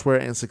going elsewhere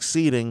and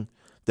succeeding.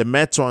 The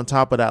Mets are on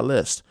top of that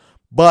list.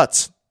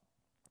 But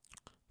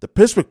the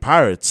Pittsburgh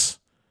Pirates,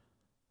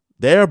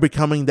 they're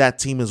becoming that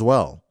team as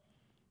well.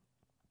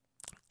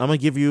 I'm going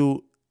to give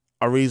you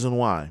a reason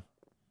why.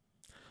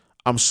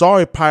 I'm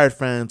sorry, Pirate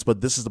fans,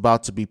 but this is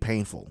about to be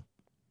painful.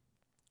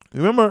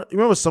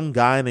 Remember some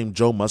guy named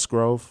Joe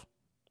Musgrove?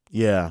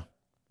 Yeah,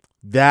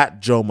 that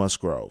Joe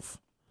Musgrove.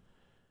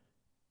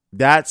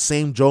 That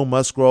same Joe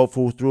Musgrove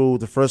who threw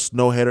the first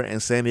no-hitter in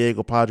San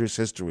Diego Padres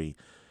history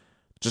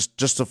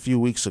just a few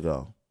weeks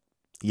ago.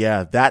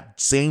 Yeah, that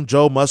same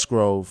Joe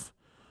Musgrove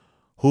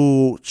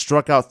who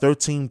struck out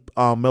 13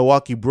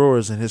 Milwaukee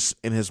Brewers in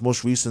his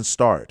most recent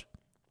start.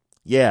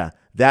 Yeah,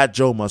 that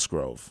Joe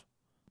Musgrove.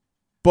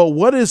 But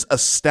what is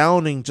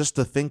astounding just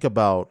to think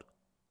about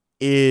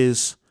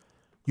is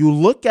you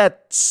look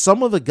at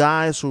some of the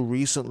guys who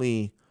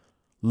recently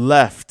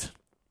left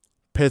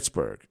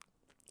Pittsburgh,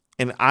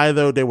 and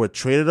either they were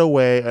traded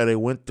away or they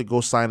went to go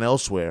sign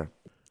elsewhere.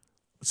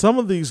 Some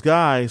of these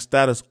guys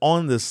that is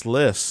on this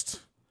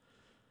list,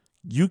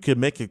 you can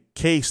make a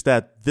case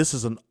that this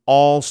is an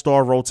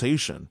all-star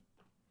rotation.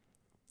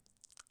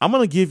 I'm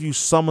going to give you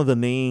some of the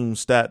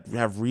names that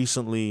have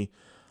recently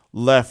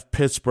left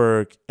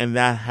Pittsburgh and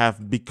that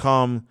have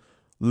become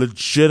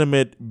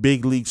legitimate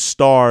big league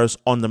stars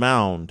on the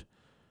mound.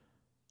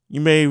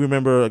 You may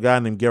remember a guy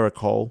named Garrett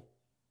Cole,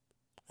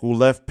 who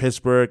left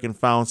Pittsburgh and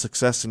found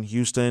success in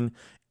Houston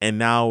and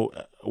now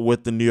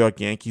with the New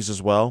York Yankees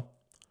as well,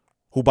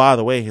 who, by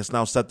the way, has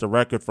now set the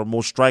record for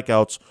most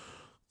strikeouts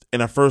in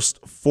the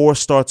first 4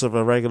 starts of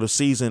a regular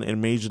season in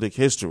Major League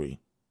history.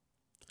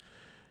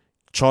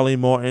 Charlie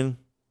Morton,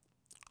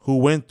 who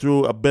went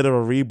through a bit of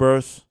a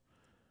rebirth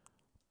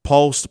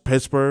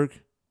post-Pittsburgh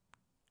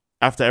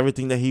after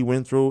everything that he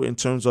went through in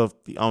terms of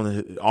the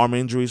arm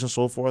injuries and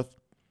so forth.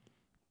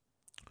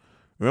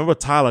 Remember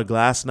Tyler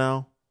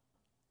Glasnow?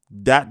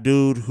 That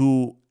dude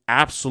who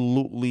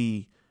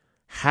absolutely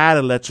had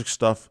electric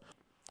stuff,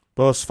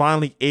 but was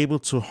finally able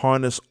to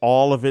harness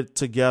all of it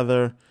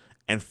together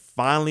and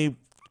finally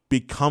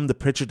become the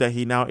pitcher that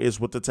he now is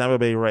with the Tampa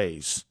Bay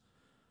Rays.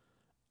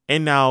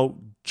 And now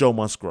Joe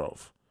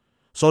Musgrove.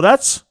 So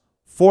that's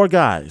 4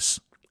 guys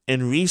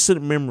in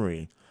recent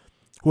memory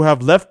who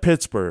have left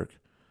Pittsburgh,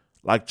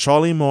 like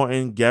Charlie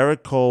Morton,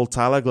 Garrett Cole,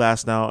 Tyler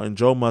Glasnow, and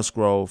Joe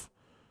Musgrove,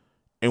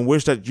 in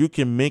which that you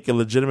can make a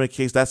legitimate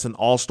case that's an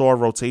all-star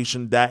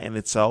rotation, that in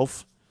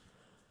itself,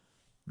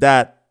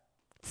 that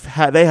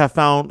they have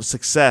found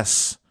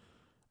success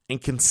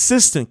and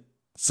consistent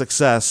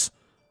success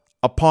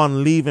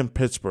upon leaving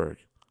Pittsburgh.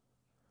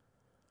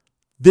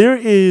 There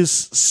is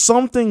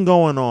something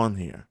going on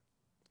here.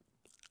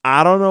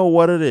 I don't know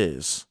what it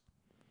is.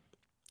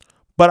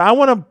 But I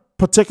want to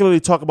particularly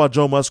talk about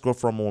Joe Musgrove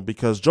for a moment,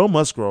 because Joe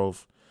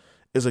Musgrove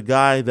is a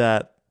guy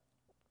that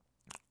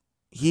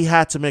he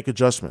had to make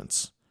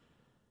adjustments.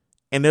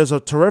 And there's a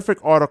terrific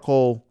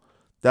article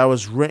that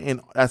was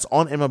written, that's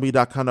on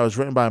MLB.com, that was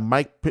written by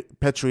Mike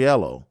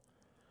Petriello.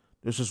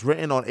 This was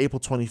written on April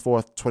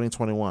 24th,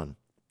 2021.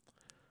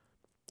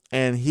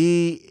 And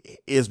he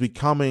is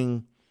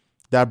becoming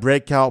that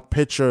breakout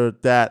pitcher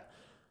that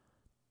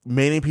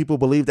many people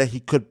believe that he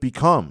could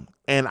become.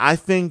 And I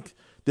think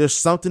there's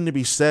something to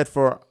be said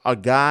for a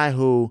guy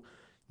who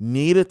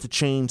needed to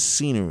change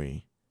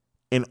scenery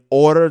in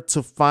order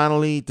to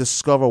finally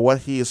discover what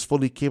he is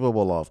fully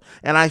capable of.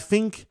 And I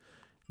think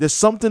there's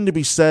something to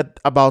be said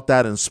about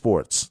that in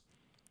sports.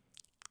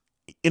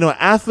 You know,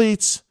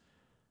 athletes,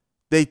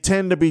 they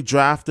tend to be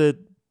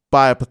drafted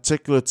by a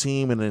particular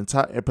team in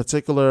a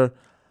particular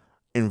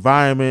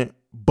environment,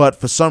 but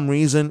for some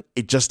reason,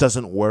 it just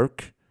doesn't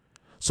work.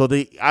 So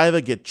they either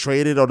get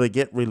traded or they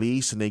get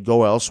released and they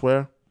go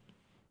elsewhere,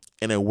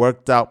 and it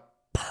worked out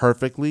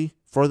perfectly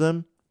for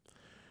them.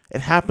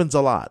 It happens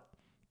a lot.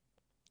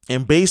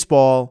 In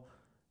baseball,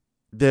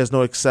 there's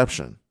no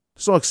exception.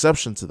 There's no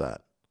exception to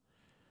that.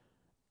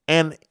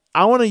 And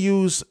I want to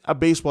use a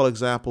baseball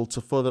example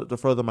to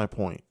further my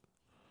point.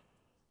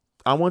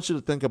 I want you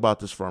to think about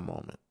this for a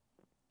moment.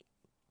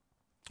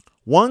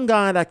 One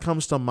guy that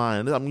comes to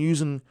mind, I'm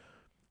using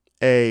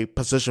a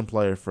position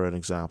player for an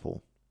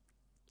example.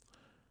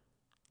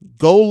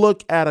 Go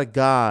look at a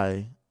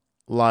guy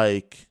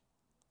like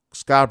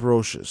Scott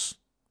Brosius,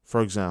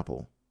 for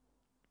example.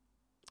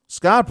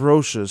 Scott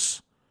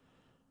Brosius,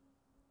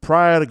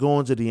 prior to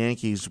going to the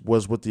Yankees,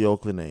 was with the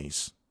Oakland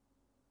A's.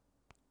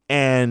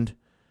 And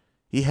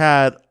he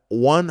had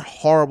one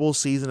horrible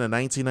season in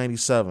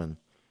 1997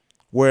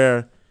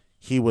 where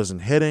he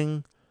wasn't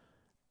hitting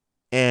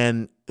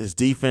and his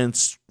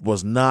defense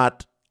was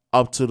not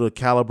up to the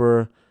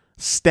caliber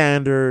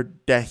standard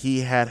that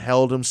he had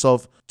held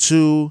himself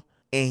to.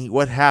 And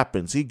what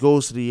happens? He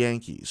goes to the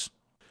Yankees.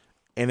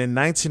 And in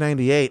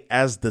 1998,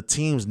 as the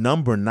team's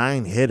number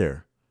 9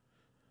 hitter,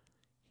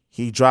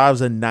 he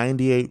drives in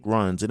 98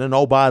 runs. And then,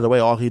 oh, by the way,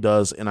 all he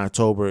does in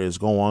October is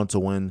go on to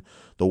win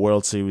the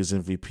World Series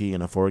MVP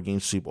in a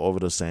 4-game sweep over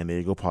the San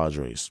Diego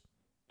Padres.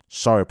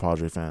 Sorry,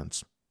 Padre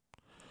fans.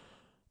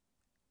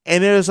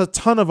 And there's a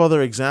ton of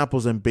other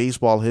examples in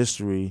baseball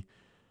history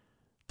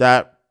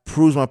that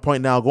proves my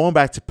point. Now, going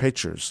back to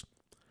pitchers,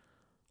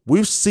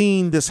 we've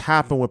seen this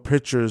happen with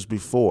pitchers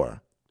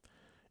before.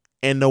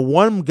 And the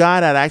one guy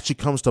that actually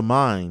comes to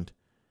mind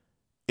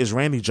is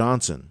Randy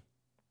Johnson.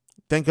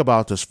 Think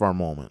about this for a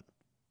moment.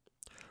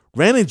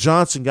 Randy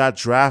Johnson got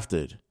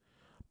drafted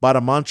by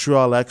the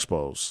Montreal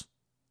Expos.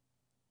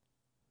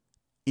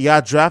 He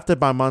got drafted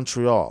by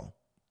Montreal.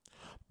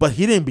 But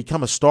he didn't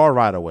become a star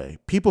right away.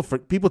 People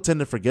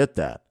tend to forget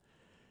that.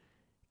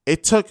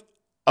 it took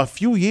a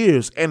few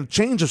years and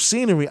change of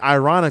scenery,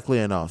 ironically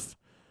enough,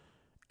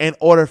 in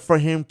order for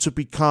him to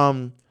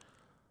become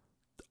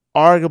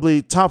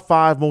arguably top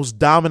 5 most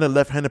dominant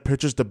left-handed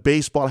pitchers the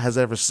baseball has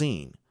ever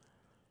seen.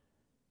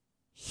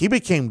 He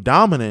became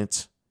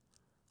dominant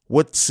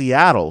with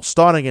Seattle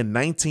starting in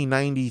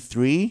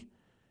 1993,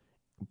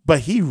 but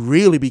he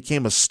really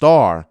became a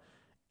star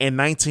in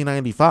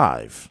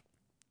 1995.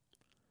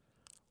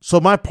 So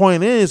my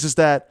point is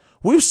that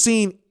we've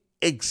seen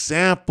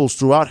examples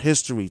throughout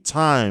history,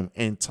 time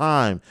and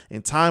time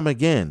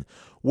again,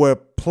 where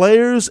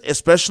players,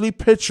 especially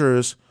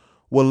pitchers,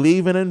 will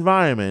leave an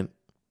environment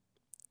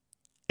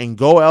and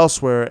go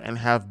elsewhere and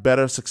have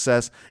better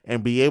success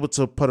and be able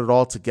to put it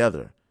all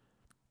together.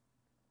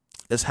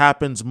 This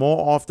happens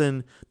more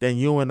often than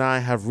you and I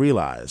have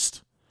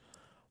realized.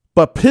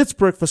 But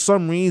Pittsburgh, for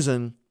some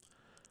reason,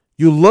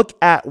 you look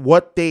at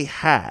what they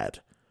had,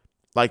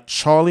 like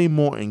Charlie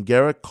Morton,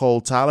 Garrett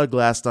Cole, Tyler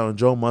Glasnow, and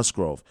Joe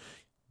Musgrove.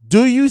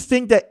 Do you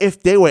think that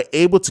if they were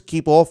able to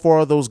keep all 4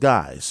 of those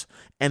guys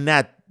and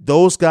that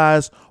those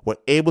guys were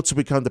able to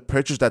become the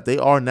pitchers that they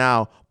are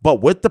now,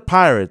 but with the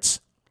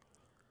Pirates,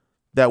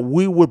 that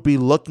we would be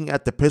looking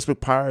at the Pittsburgh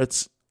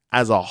Pirates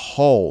as a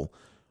whole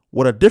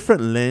with a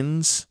different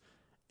lens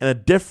and a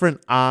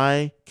different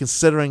eye,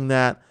 considering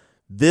that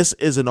this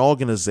is an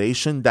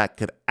organization that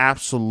could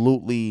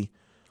absolutely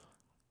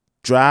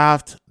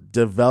draft,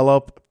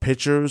 develop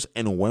pitchers,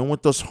 and win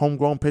with those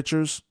homegrown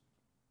pitchers?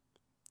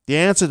 The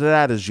answer to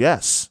that is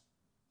yes.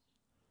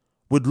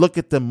 We'd look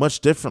at them much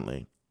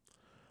differently.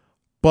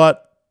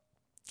 But,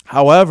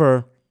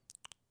 however,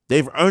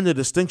 they've earned the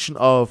distinction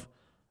of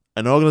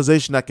an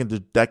organization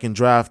that can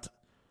draft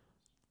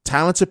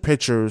talented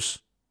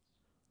pitchers,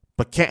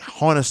 but can't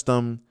harness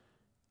them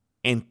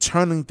and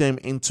turning them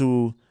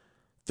into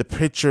the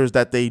pitchers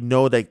that they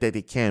know that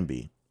they can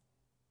be.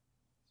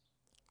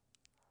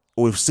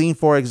 We've seen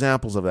 4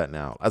 examples of that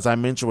now, as I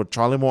mentioned with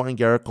Charlie Morton,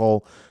 Garrett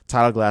Cole,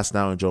 Tyler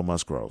Glasnow, and Joe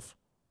Musgrove.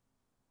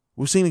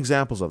 We've seen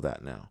examples of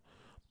that now.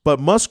 But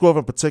Musgrove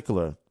in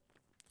particular,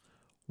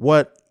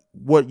 what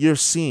you're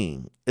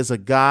seeing is a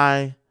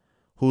guy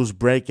whose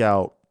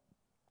breakout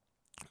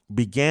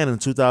began in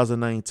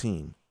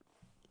 2019.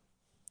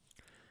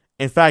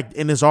 In fact,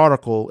 in this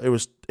article, it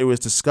was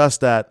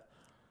discussed that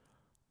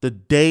the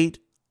date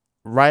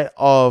right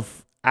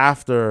of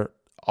after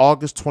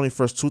August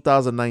 21st,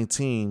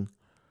 2019,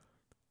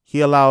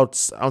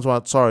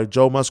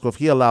 Joe Musgrove,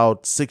 he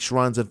allowed 6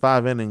 runs in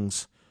 5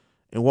 innings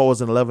in what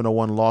was an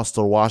 11-1 loss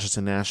to the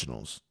Washington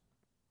Nationals.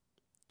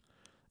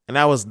 And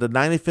that was the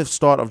 95th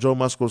start of Joe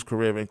Musgrove's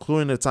career,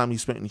 including the time he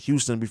spent in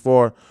Houston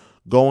before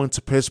going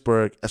to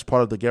Pittsburgh as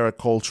part of the Garrett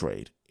Cole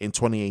trade in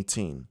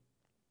 2018.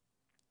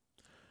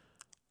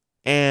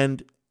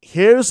 And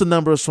here's the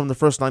numbers from the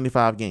first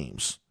 95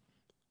 games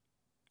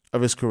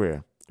of his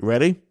career.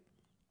 Ready?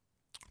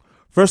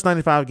 First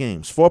 95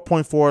 games,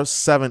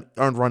 4.47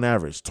 earned run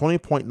average,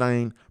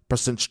 20.9%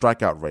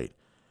 strikeout rate,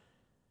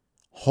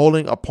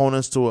 holding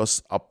opponents to a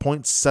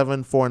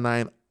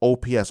 .749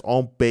 OPS,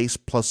 on base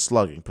plus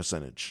slugging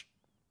percentage.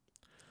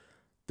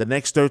 The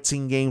next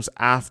 13 games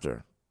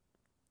after,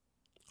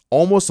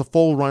 almost a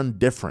full run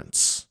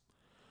difference,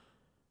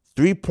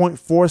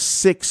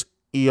 3.46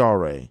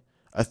 ERA,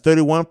 a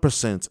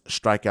 31%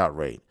 strikeout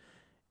rate,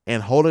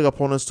 and holding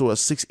opponents to a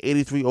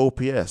 .683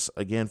 OPS.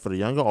 Again, for the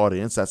younger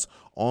audience, that's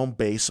on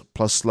base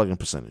plus slugging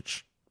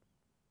percentage.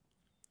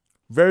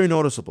 Very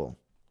noticeable.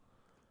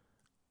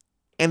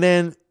 And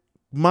then,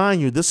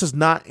 mind you, this is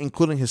not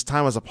including his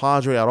time as a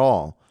Padre at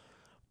all.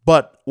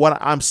 But what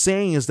I'm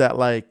saying is that,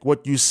 like,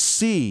 what you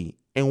see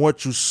and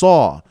what you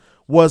saw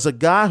was a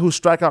guy whose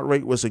strikeout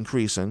rate was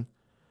increasing,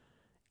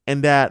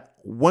 and that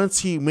once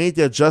he made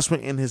the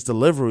adjustment in his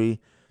delivery,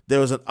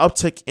 there was an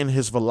uptick in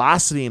his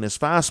velocity in his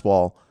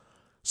fastball.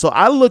 So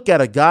I look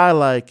at a guy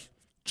like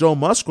Joe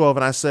Musgrove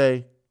and I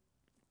say,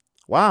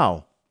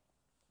 wow,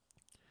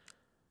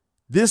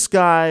 this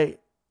guy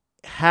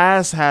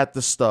has had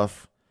the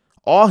stuff.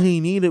 All he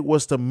needed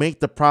was to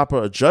make the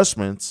proper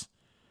adjustments,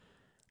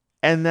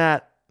 and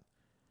that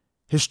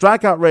his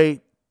strikeout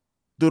rate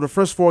through the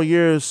first 4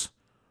 years,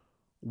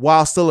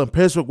 while still in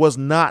Pittsburgh, was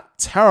not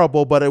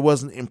terrible, but it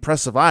wasn't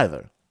impressive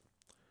either.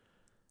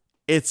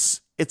 It's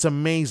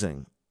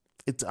amazing.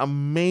 It's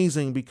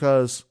amazing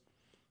because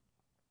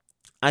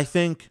I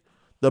think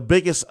the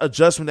biggest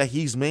adjustment that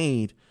he's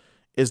made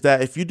is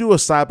that if you do a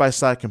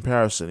side-by-side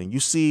comparison and you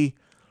see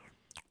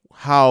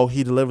how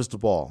he delivers the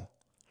ball,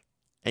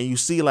 and you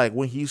see like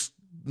when he's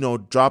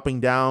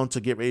dropping down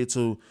to get ready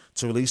to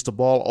release the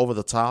ball over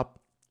the top,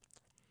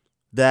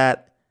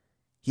 that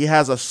he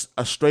has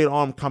a straight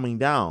arm coming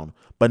down.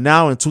 But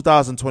now in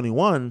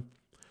 2021,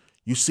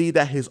 you see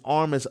that his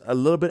arm is a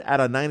little bit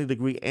at a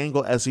 90-degree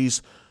angle as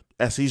he's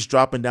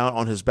dropping down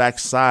on his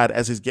backside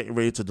as he's getting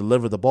ready to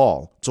deliver the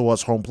ball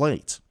towards home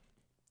plate.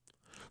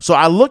 So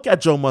I look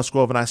at Joe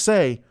Musgrove and I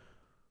say,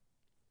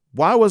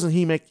 why wasn't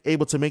he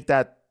able to make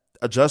that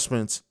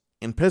adjustment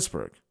in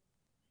Pittsburgh?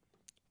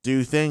 Do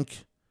you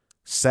think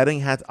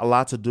setting had a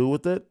lot to do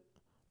with it?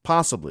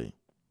 Possibly.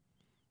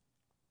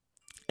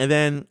 And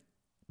then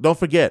don't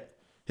forget,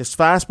 his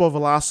fastball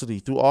velocity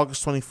through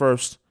August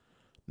 21st,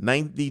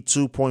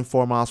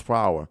 92.4 miles per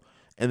hour.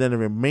 And then the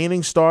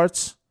remaining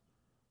starts,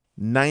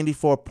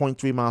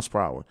 94.3 miles per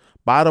hour.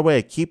 By the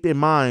way, keep in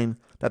mind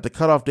that the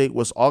cutoff date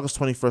was August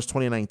 21st,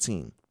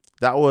 2019.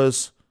 That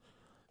was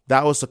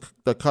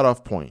the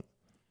cutoff point.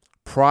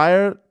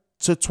 Prior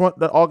to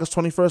August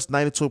 21st,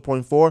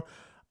 92.4.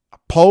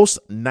 Post,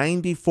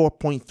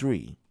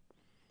 94.3.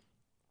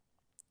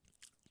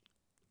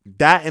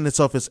 That in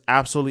itself is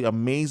absolutely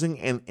amazing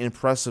and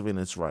impressive in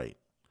its right.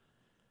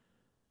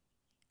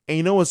 And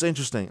you know what's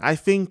interesting? I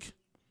think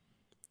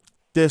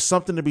there's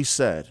something to be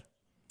said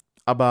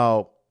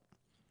about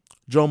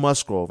Joe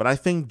Musgrove. And I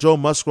think Joe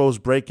Musgrove's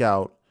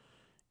breakout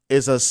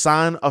is a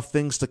sign of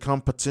things to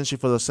come potentially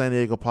for the San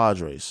Diego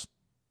Padres.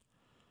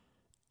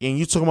 And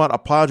you're talking about a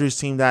Padres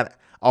team that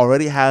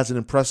already has an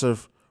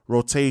impressive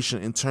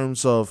rotation in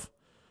terms of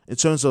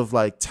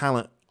like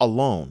talent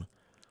alone.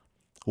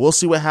 We'll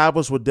see what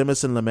happens with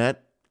Dimison Lamet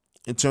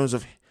in terms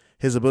of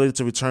his ability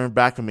to return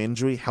back from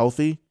injury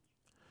healthy.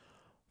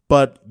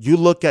 But you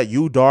look at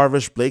Yu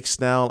Darvish, Blake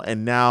Snell,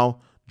 and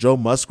now Joe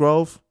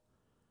Musgrove,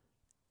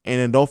 and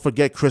then don't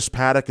forget Chris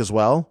Paddock as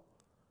well.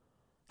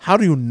 How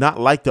do you not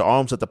like the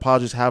arms that the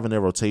Padres have in their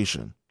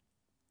rotation?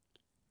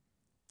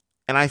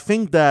 And I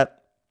think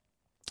that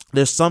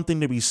there's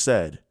something to be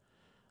said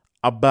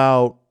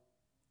about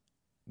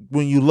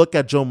when you look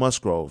at Joe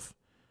Musgrove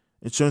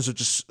in terms of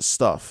just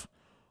stuff.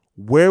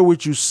 Where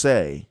would you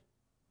say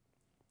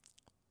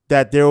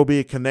that there will be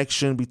a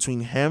connection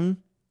between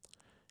him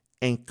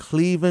and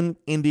Cleveland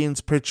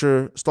Indians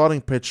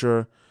starting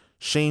pitcher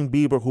Shane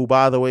Bieber, who,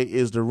 by the way,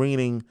 is the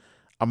reigning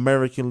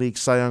American League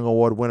Cy Young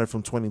Award winner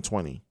from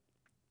 2020?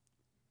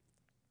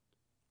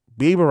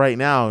 Bieber right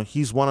now,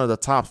 he's one of the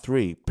top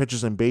 3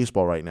 pitchers in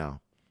baseball right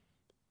now.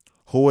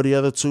 Who are the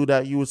other 2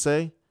 that you would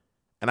say?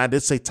 And I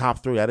did say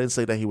top 3. I didn't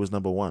say that he was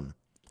number 1.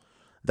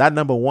 That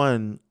number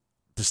 1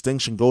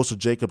 distinction goes to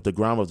Jacob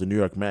deGrom of the New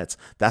York Mets.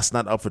 That's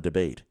not up for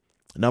debate.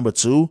 Number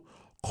 2,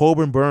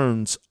 Corbin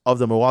Burns of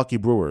the Milwaukee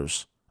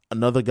Brewers.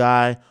 Another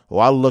guy who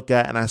I look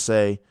at and I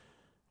say,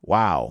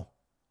 wow,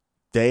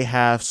 they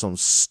have some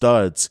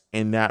studs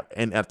in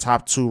the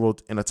top two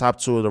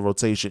of the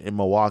rotation in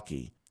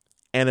Milwaukee.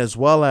 And as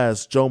well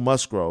as Joe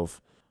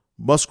Musgrove.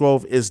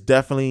 Musgrove is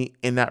definitely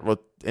in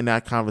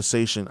that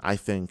conversation, I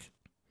think.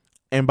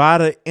 And by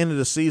the end of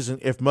the season,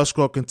 if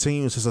Musgrove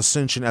continues his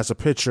ascension as a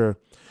pitcher,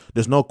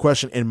 there's no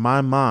question in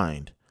my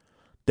mind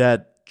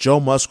that Joe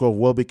Musgrove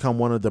will become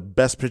one of the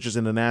best pitchers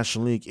in the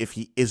National League if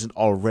he isn't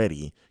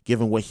already,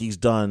 given what he's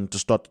done to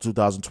start the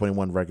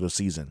 2021 regular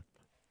season.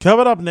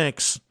 Coming up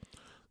next,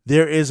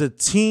 there is a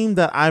team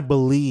that I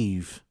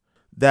believe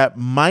that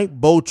might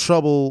bode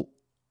trouble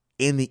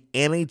in the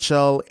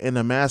NHL in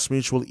the Mass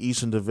Mutual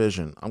Eastern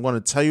Division. I'm going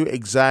to tell you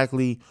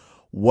exactly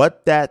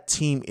what that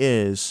team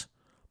is,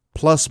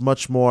 plus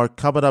much more,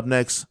 coming up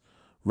next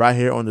right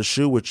here on The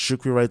Shoe with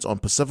Shukri Wrights on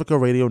Pacifica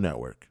Radio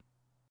Network.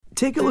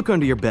 Take a look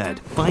under your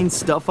bed. Find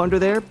stuff under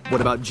there? What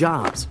about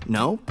jobs?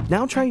 No?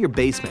 Now try your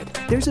basement.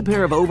 There's a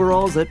pair of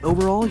overalls that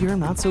overall you're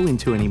not so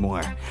into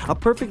anymore. A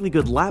perfectly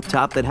good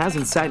laptop that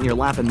hasn't sat in your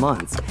lap in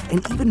months.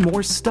 And even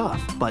more stuff,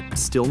 but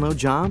still no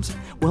jobs?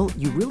 Well,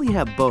 you really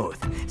have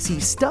both. See,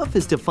 stuff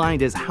is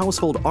defined as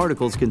household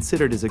articles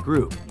considered as a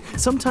group.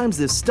 Sometimes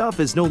this stuff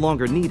is no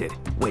longer needed.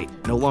 Wait,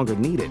 no longer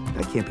needed?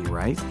 That can't be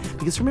right.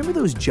 Because remember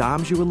those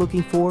jobs you were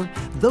looking for?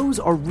 Those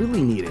are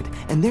really needed,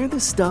 and they're the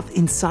stuff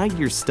inside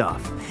your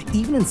stuff.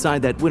 Even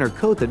inside that winter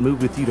coat that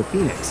moved with you to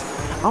Phoenix.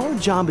 Our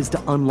job is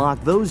to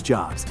unlock those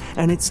jobs,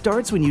 and it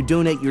starts when you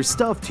donate your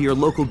stuff to your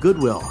local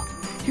Goodwill.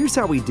 Here's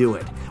how we do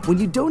it. When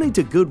you donate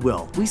to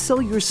Goodwill, we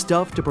sell your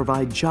stuff to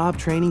provide job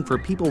training for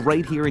people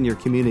right here in your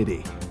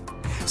community.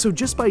 So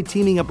just by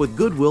teaming up with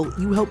Goodwill,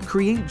 you help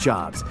create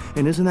jobs.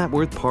 And isn't that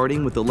worth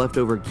parting with the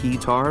leftover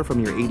keytar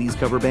from your 80s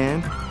cover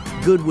band?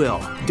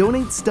 Goodwill.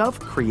 Donate stuff,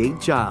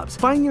 create jobs.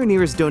 Find your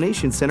nearest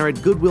donation center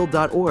at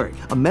goodwill.org.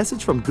 A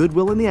message from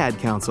Goodwill and the Ad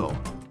Council.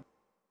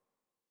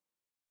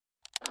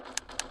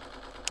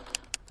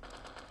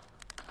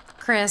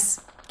 Chris,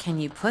 can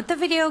you put the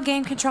video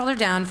game controller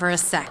down for a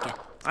second?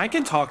 I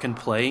can talk and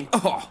play.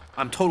 Oh,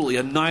 I'm totally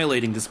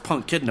annihilating this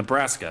punk kid in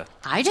Nebraska.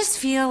 I just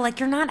feel like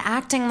you're not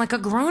acting like a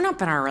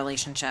grown-up in our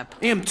relationship.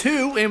 Am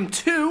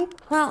too.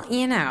 Well,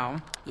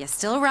 you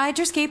still ride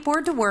your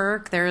skateboard to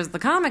work, there's the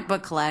comic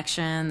book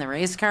collection, the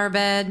race car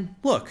bed.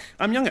 Look,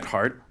 I'm young at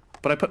heart,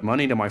 but I put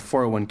money into my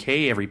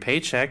 401k every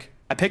paycheck.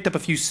 I picked up a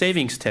few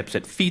savings tips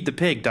at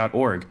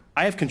feedthepig.org.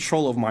 I have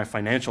control of my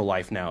financial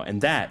life now,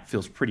 and that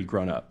feels pretty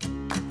grown up.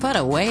 Put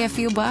away a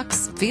few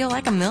bucks, feel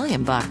like $1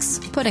 million bucks.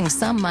 Putting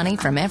some money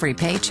from every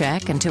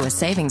paycheck into a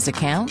savings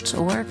account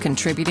or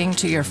contributing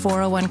to your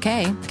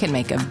 401k can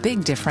make a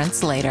big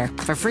difference later.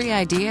 For free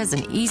ideas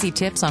and easy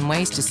tips on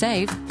ways to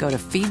save, go to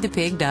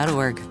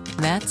feedthepig.org.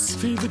 That's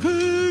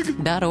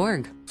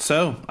feedthepig.org.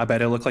 So, I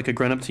bet I look like a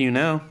grown-up to you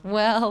now.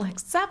 Well,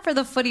 except for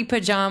the footy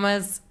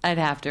pajamas, I'd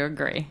have to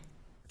agree.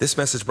 This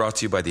message brought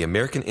to you by the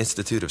American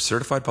Institute of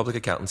Certified Public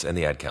Accountants and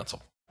the Ad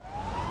Council.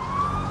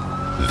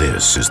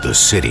 This is the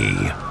city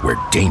where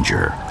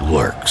danger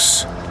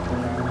lurks.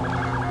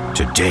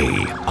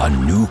 Today, a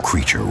new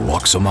creature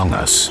walks among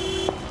us,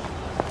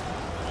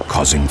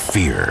 causing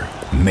fear,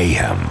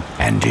 mayhem,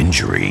 and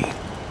injury.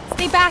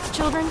 Stay back,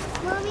 children.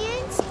 Mommy,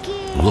 I'm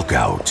scared. Look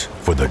out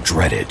for the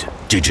dreaded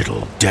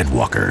digital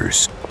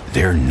deadwalkers.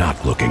 They're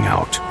not looking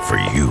out for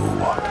you.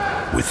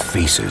 With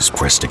faces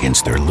pressed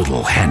against their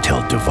little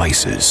handheld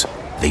devices,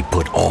 they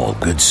put all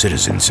good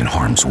citizens in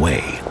harm's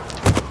way.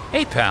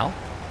 Hey, pal.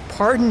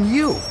 Pardon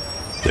you.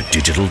 The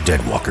digital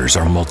deadwalkers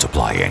are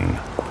multiplying.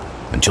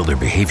 Until their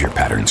behavior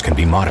patterns can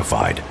be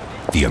modified,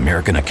 the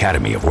American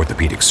Academy of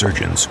Orthopedic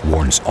Surgeons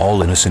warns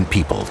all innocent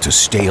people to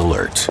stay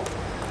alert.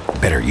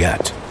 Better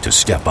yet, to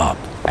step up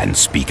and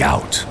speak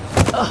out.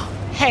 Oh,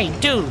 hey,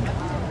 dude.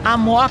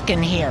 I'm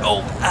walking here.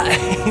 Oh,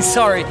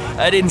 sorry.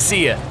 I didn't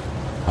see you.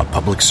 A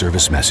public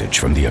service message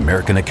from the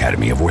American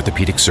Academy of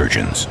Orthopedic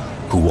Surgeons,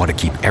 who want to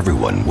keep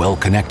everyone well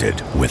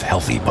connected with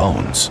healthy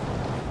bones.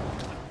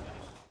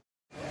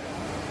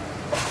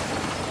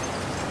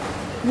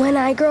 When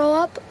I grow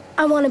up,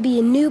 I want to be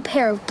a new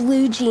pair of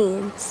blue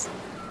jeans.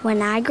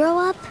 When I grow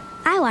up,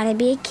 I want to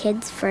be a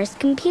kid's first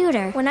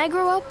computer. When I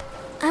grow up,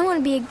 I want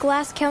to be a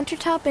glass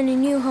countertop in a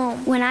new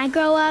home. When I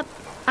grow up,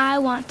 I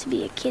want to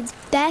be a kid's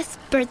best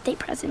birthday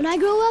present. When I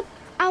grow up,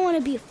 I want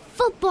to be a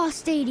football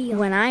stadium.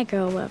 When I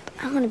grow up,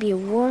 I want to be a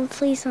warm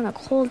fleece on a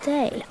cold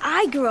day. When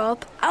I grow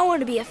up, I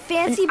want to be a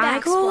fancy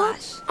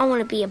backsplash. I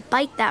want to be a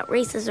bike that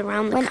races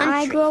around the country. When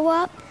I grow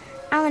up,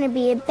 I want to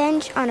be a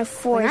bench on a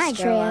forest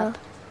trail.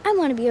 I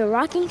want to be a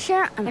rocking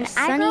chair on a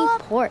sunny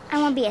porch.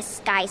 I want to be a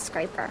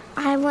skyscraper.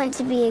 I want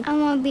to be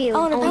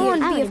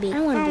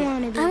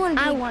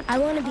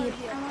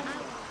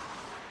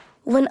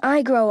When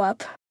I grow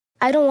up,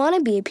 I don't want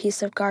to be a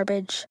piece of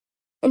garbage.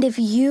 And if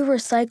you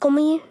recycle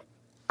me,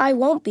 I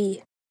won't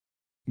be.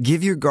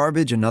 Give your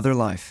garbage another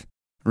life.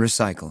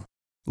 Recycle.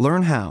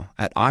 Learn how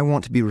at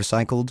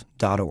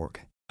iwanttoberecycled.org.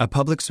 A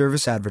public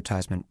service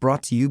advertisement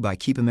brought to you by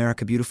Keep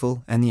America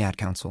Beautiful and the Ad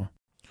Council.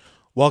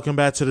 Welcome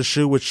back to the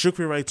show with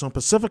Shukri Wrights on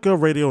Pacifica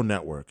Radio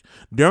Network.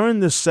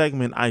 During this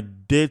segment, I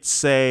did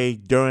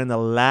say during the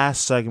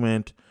last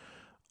segment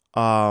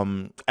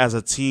as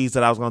a tease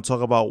that I was going to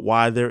talk about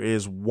why there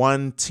is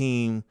one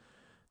team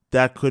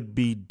that could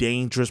be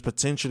dangerous,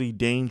 potentially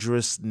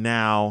dangerous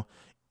now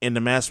in the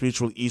Mass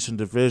Mutual Eastern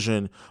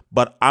Division.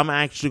 But I'm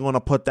actually going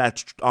to put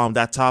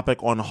that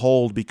topic on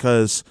hold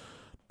because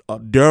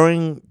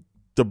during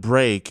the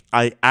break,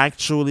 I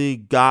actually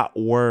got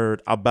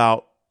word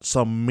about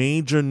some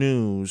major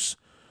news.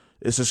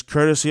 This is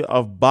courtesy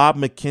of Bob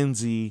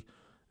McKenzie,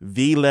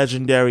 the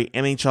legendary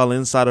NHL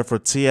insider for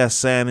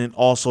TSN, and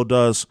also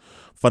does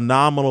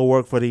phenomenal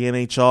work for the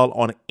NHL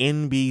on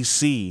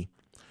NBC.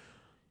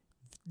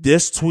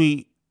 This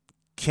tweet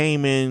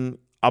came in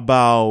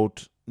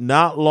about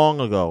not long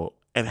ago.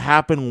 It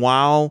happened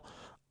while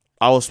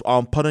I was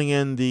putting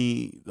in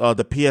the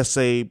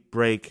PSA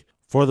break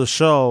for the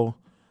show,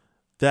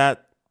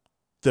 that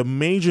the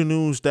major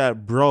news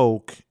that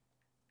broke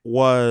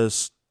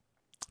was,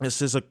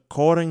 this is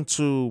according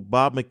to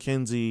Bob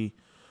McKenzie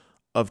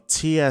of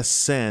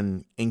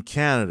TSN in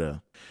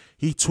Canada.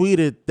 He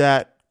tweeted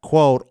that,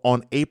 quote,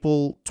 on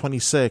April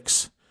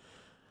 26,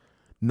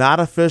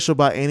 not official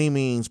by any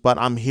means, but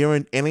I'm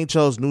hearing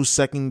NHL's new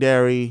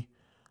secondary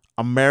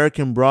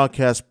American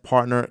broadcast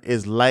partner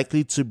is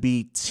likely to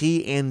be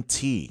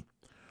TNT,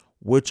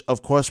 which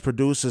of course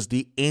produces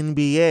the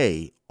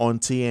NBA on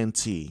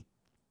TNT.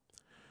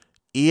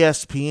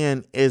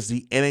 ESPN is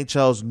the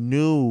NHL's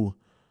new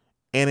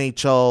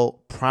NHL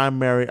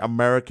primary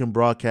American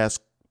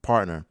broadcast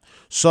partner.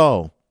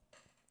 So,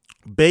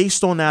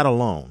 based on that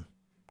alone,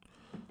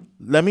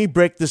 let me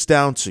break this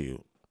down to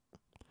you.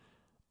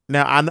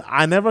 Now,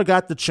 I never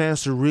got the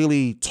chance to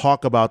really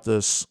talk about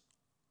this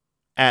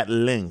at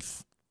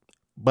length,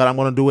 but I'm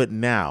going to do it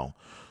now.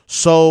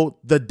 So,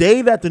 the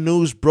day that the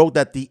news broke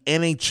that the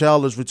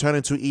NHL is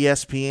returning to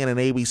ESPN and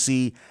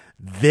ABC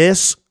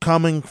this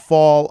coming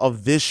fall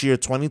of this year,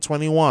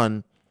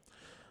 2021,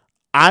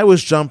 I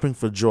was jumping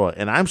for joy,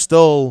 and I'm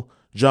still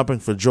jumping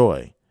for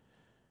joy.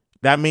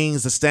 That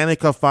means the Stanley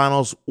Cup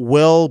Finals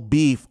will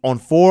be on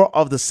 4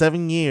 of the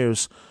 7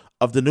 years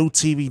of the new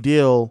TV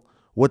deal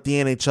with the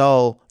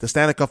NHL. The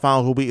Stanley Cup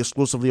Finals will be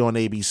exclusively on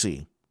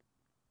ABC.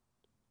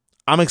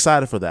 I'm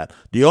excited for that.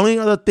 The only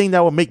other thing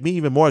that would make me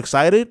even more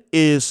excited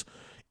is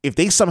if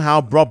they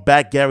somehow brought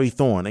back Gary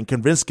Thorne and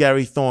convinced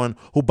Gary Thorne,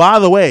 who, by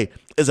the way,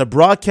 is a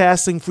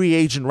broadcasting free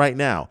agent right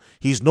now.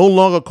 He's no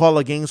longer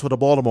calling games for the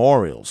Baltimore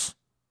Orioles.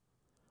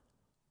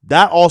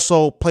 That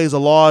also plays a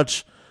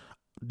large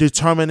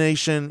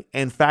determination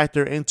and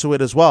factor into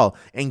it as well.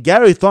 And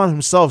Gary Thorne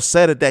himself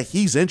said it, that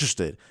he's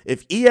interested.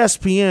 If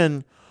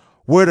ESPN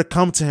were to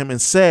come to him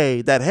and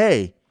say that,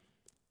 hey,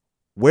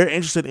 we're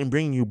interested in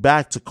bringing you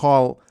back to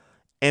call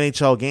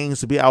NHL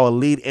games, to be our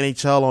lead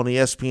NHL on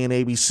ESPN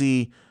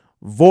ABC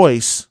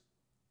voice,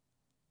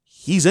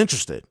 he's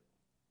interested.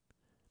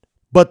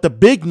 But the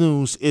big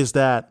news is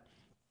that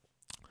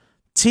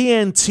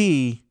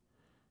TNT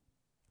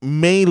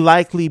may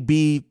likely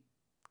be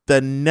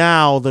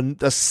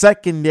the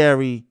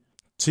secondary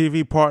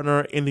TV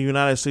partner in the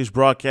United States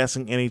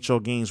broadcasting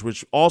NHL games,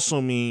 which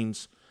also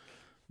means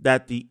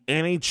that the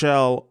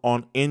NHL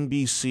on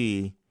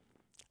NBC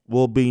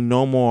will be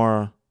no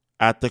more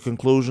at the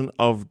conclusion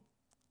of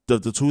the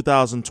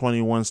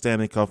 2021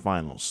 Stanley Cup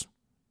Finals.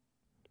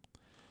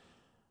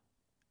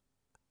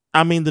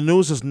 I mean, the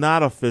news is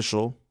not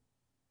official.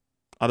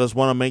 I just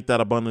want to make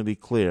that abundantly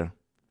clear.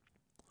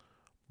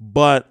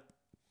 But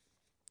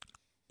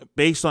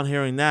based on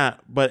hearing that,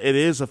 but it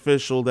is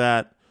official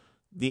that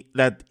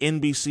that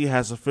NBC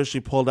has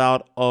officially pulled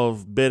out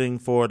of bidding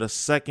for the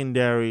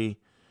secondary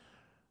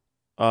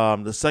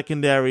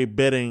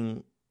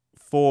bidding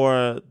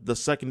for the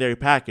secondary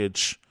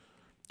package,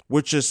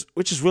 which is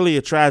really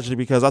a tragedy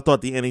because I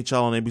thought the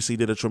NHL and NBC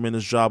did a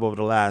tremendous job over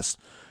the last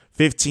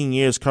 15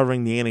 years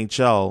covering the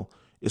NHL,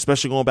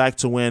 especially going back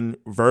to when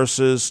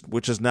Versus,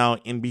 which is now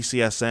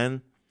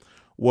NBCSN,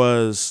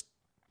 was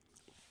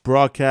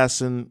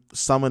broadcasting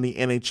some of the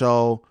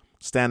NHL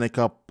Stanley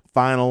Cup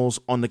Finals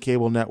on the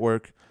cable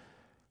network.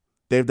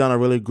 They've done a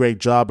really great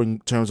job in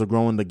terms of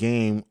growing the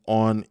game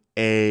on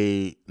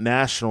a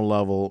national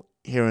level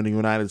here in the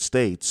United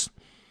States.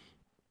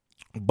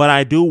 But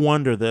I do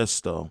wonder this,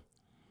 though.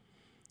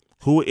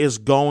 Who is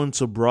going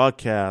to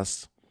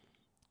broadcast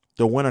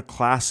the Winter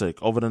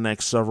Classic over the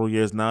next several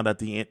years now that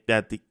the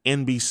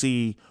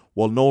NBC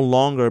will no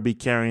longer be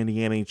carrying the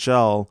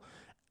NHL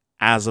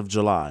as of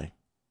July?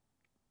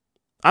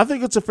 I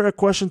think it's a fair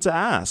question to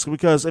ask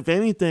because, if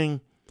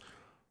anything,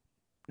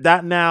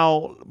 that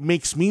now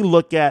makes me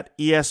look at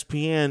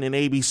ESPN and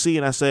ABC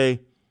and I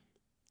say,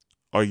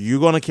 are you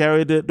going to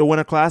carry the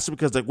Winter Classic?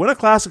 Because the Winter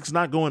Classic is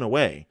not going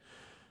away.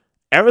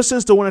 Ever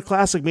since the Winter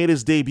Classic made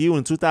its debut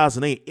in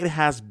 2008, it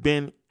has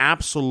been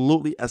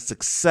absolutely a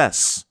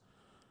success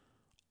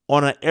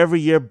on an every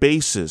year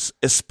basis,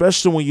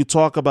 especially when you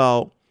talk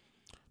about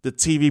the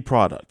TV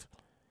product.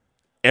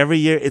 Every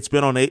year it's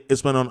been on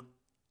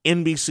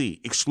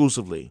NBC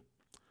exclusively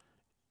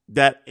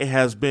that it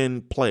has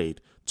been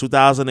played.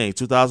 2008,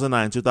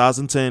 2009,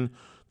 2010,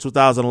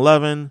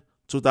 2011,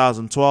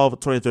 2012,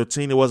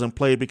 2013. It wasn't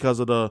played because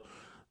of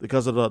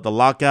the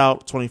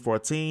lockout.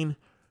 2014,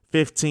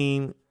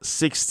 15,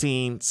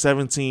 16,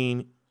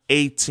 17,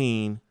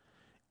 18,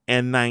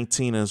 and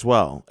 19 as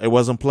well. It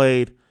wasn't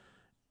played,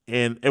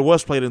 and it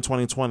was played in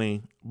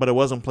 2020, but it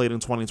wasn't played in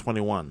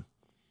 2021.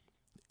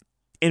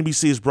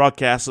 NBC has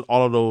broadcasted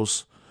all of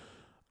those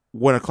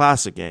Winter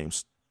Classic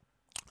games.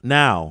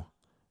 Now,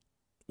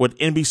 with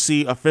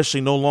NBC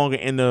officially no longer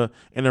in the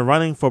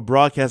running for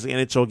broadcasting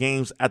NHL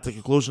games at the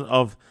conclusion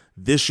of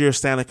this year's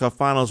Stanley Cup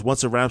Finals,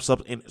 once it ramps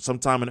up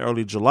sometime in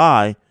early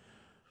July,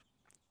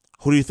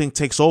 who do you think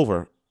takes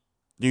over?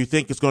 Do you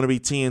think it's going to be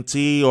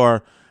TNT,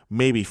 or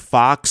maybe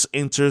Fox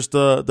enters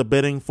the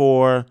bidding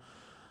for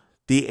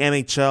the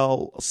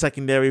NHL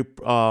secondary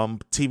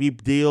TV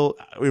deal?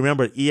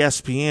 Remember,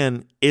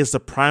 ESPN is the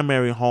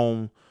primary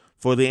home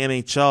for the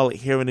NHL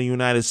here in the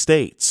United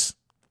States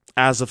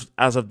as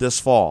of this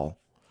fall.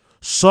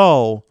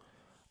 So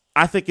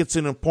I think it's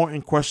an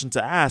important question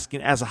to ask.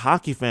 And as a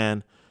hockey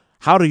fan,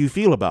 how do you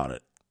feel about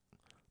it?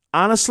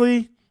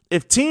 Honestly,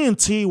 if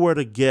TNT were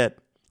to get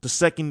the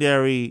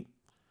secondary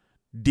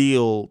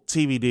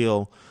TV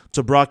deal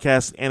to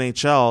broadcast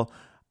NHL,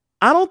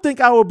 I don't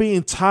think I would be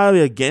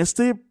entirely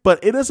against it,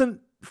 but it doesn't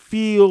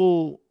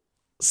feel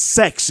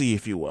sexy,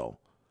 if you will.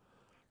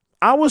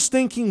 I was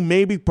thinking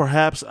maybe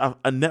perhaps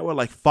a network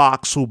like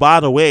Fox, who, by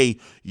the way,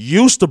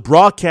 used to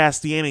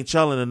broadcast the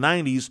NHL in the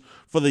 90s,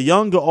 for the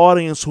younger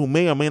audience who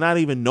may or may not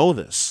even know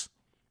this.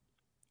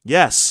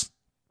 Yes,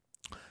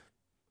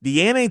 the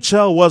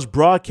NHL was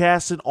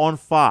broadcasted on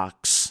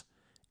Fox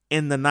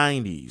in the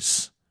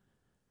 90s.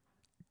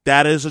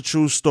 That is a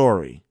true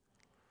story.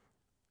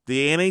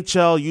 The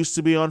NHL used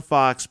to be on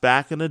Fox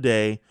back in the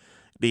day.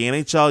 The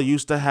NHL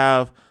used to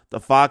have the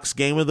Fox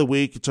Game of the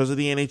Week in terms of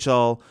the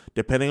NHL.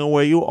 Depending on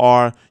where you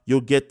are, you'll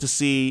get to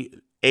see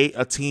a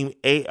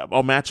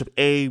matchup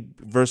A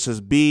versus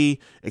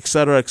B,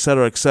 etc.,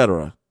 etc.,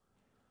 etc.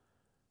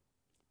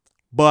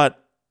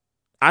 But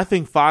I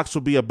think Fox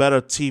would be a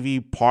better TV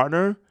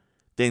partner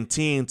than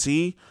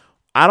TNT.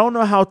 I don't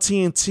know how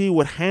TNT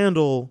would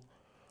handle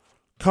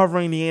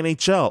covering the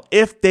NHL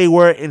if they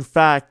were, in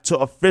fact, to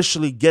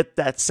officially get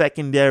that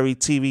secondary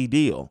TV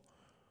deal.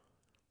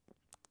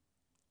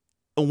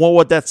 And what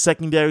would that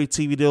secondary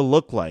TV deal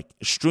look like?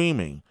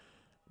 Streaming,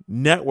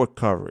 network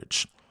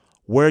coverage,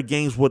 where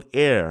games would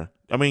air.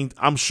 I mean,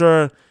 I'm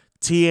sure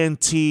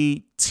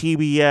TNT,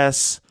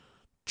 TBS,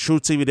 True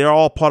TV, they're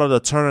all part of the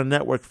Turner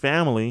Network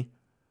family.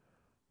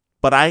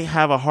 But I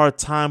have a hard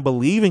time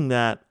believing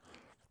that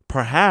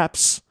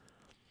perhaps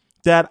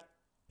that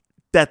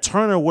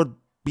Turner would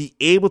be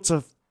able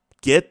to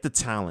get the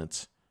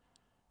talent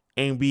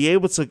and be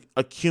able to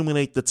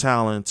accumulate the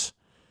talent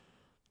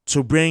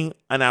to bring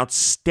an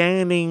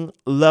outstanding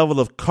level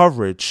of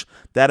coverage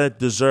that it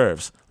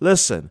deserves.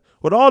 Listen,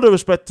 with all due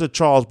respect to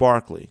Charles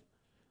Barkley,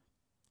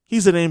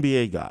 he's an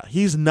NBA guy.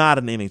 He's not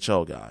an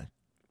NHL guy.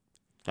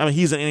 I mean,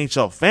 he's an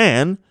NHL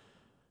fan,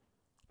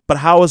 but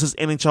how is his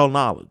NHL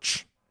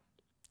knowledge?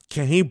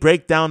 Can he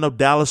break down the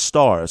Dallas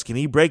Stars? Can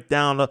he break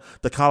down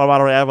the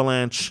Colorado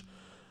Avalanche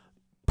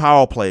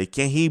power play?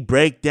 Can he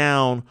break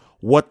down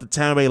what the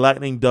Tampa Bay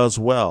Lightning does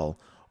well,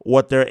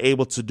 what they're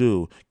able to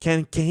do?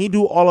 Can he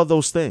do all of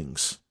those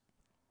things?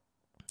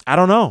 I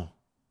don't know.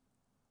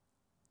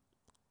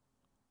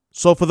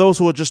 So for those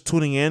who are just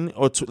tuning in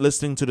or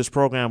listening to this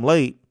program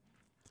late,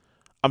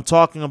 I'm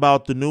talking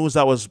about the news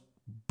that was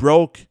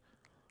broke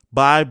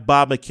by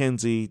Bob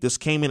McKenzie. This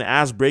came in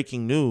as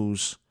breaking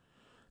news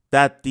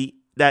that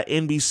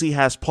NBC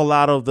has pulled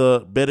out of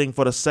the bidding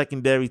for the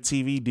secondary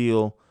TV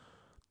deal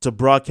to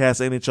broadcast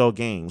NHL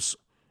games,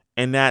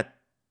 and that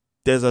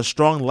there's a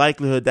strong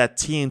likelihood that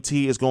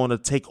TNT is going to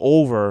take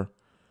over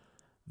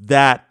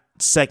that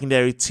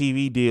secondary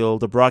TV deal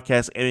to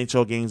broadcast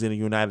NHL games in the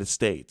United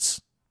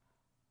States.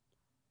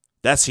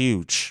 That's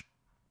huge.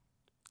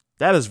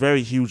 That is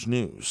very huge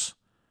news.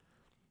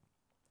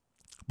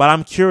 But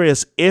I'm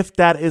curious if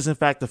that is in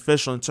fact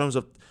official in terms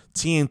of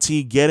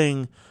TNT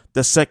getting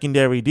the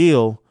secondary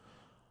deal.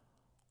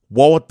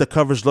 What would the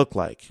coverage look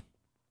like?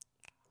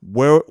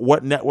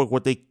 What network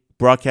would they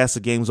broadcast the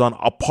games on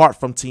apart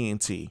from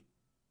TNT?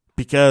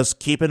 Because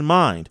keep in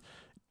mind,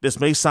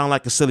 this may sound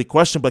like a silly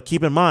question, but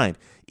keep in mind,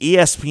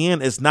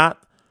 ESPN is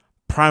not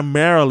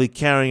primarily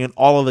carrying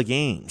all of the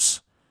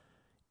games.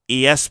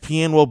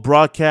 ESPN will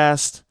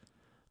broadcast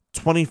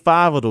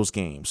 25 of those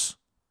games.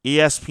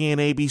 ESPN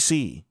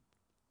ABC.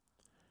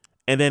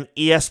 And then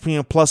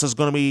ESPN Plus is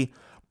going to be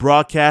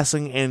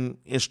broadcasting and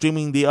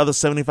streaming the other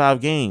 75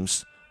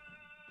 games.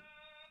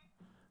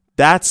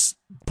 That's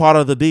part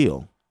of the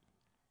deal.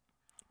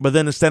 But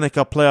then the Stanley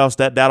Cup playoffs,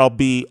 that'll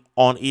be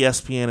on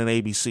ESPN and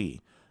ABC.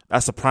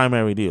 That's the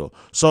primary deal.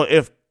 So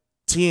if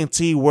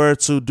TNT were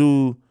to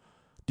do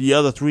the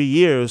other 3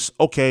 years,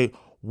 okay,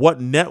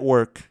 what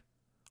network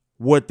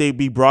would they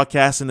be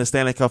broadcasting the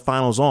Stanley Cup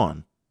Finals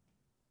on?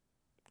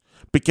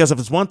 Because if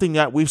it's one thing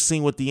that we've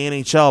seen with the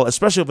NHL,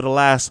 especially over the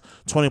last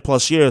 20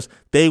 plus years,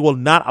 they will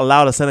not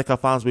allow the Stanley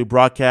Cup Finals to be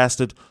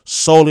broadcasted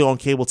solely on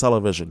cable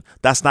television.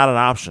 That's not an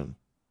option.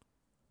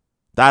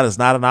 That is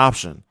not an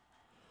option.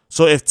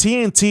 So if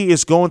TNT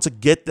is going to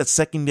get that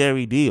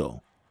secondary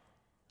deal,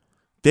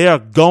 they are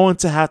going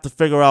to have to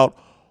figure out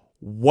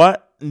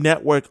what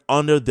network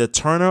under the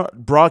Turner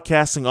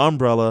Broadcasting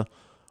umbrella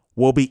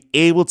will be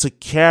able to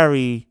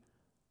carry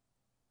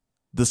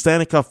the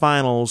Stanley Cup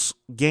Finals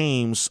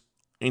games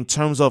in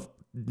terms of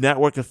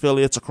network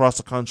affiliates across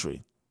the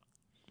country.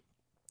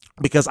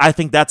 Because I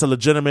think that's a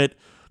legitimate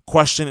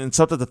question and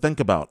something to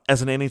think about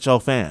as an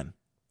NHL fan.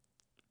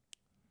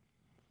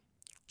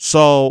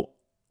 So,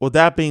 with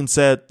that being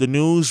said, the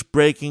news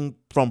breaking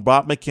from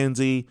Bob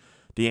McKenzie,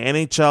 the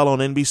NHL on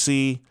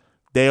NBC,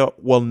 they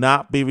will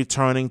not be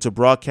returning to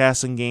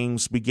broadcasting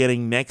games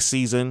beginning next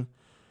season,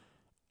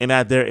 and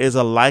that there is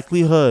a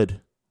likelihood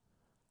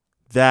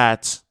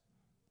that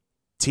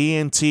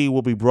TNT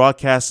will be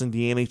broadcasting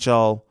the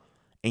NHL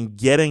and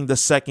getting the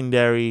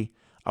secondary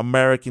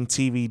American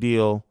TV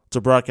deal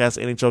to broadcast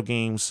NHL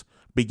games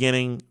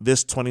beginning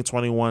this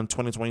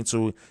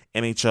 2021-2022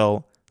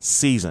 NHL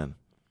season.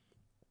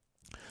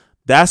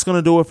 That's going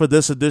to do it for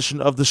this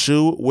edition of The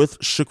Shoe with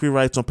Shukri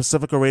Wrights on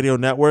Pacifica Radio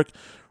Network.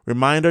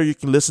 Reminder, you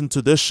can listen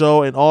to this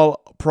show and all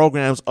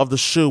programs of The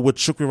Shoe with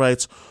Shukri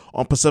Wrights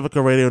on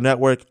Pacifica Radio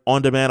Network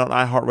on demand on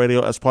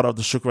iHeartRadio as part of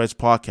the Shukri Wrights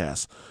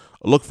podcast.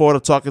 I look forward to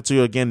talking to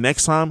you again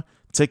next time.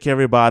 Take care,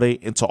 everybody,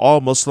 and to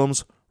all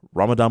Muslims,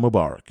 Ramadan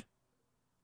Mubarak.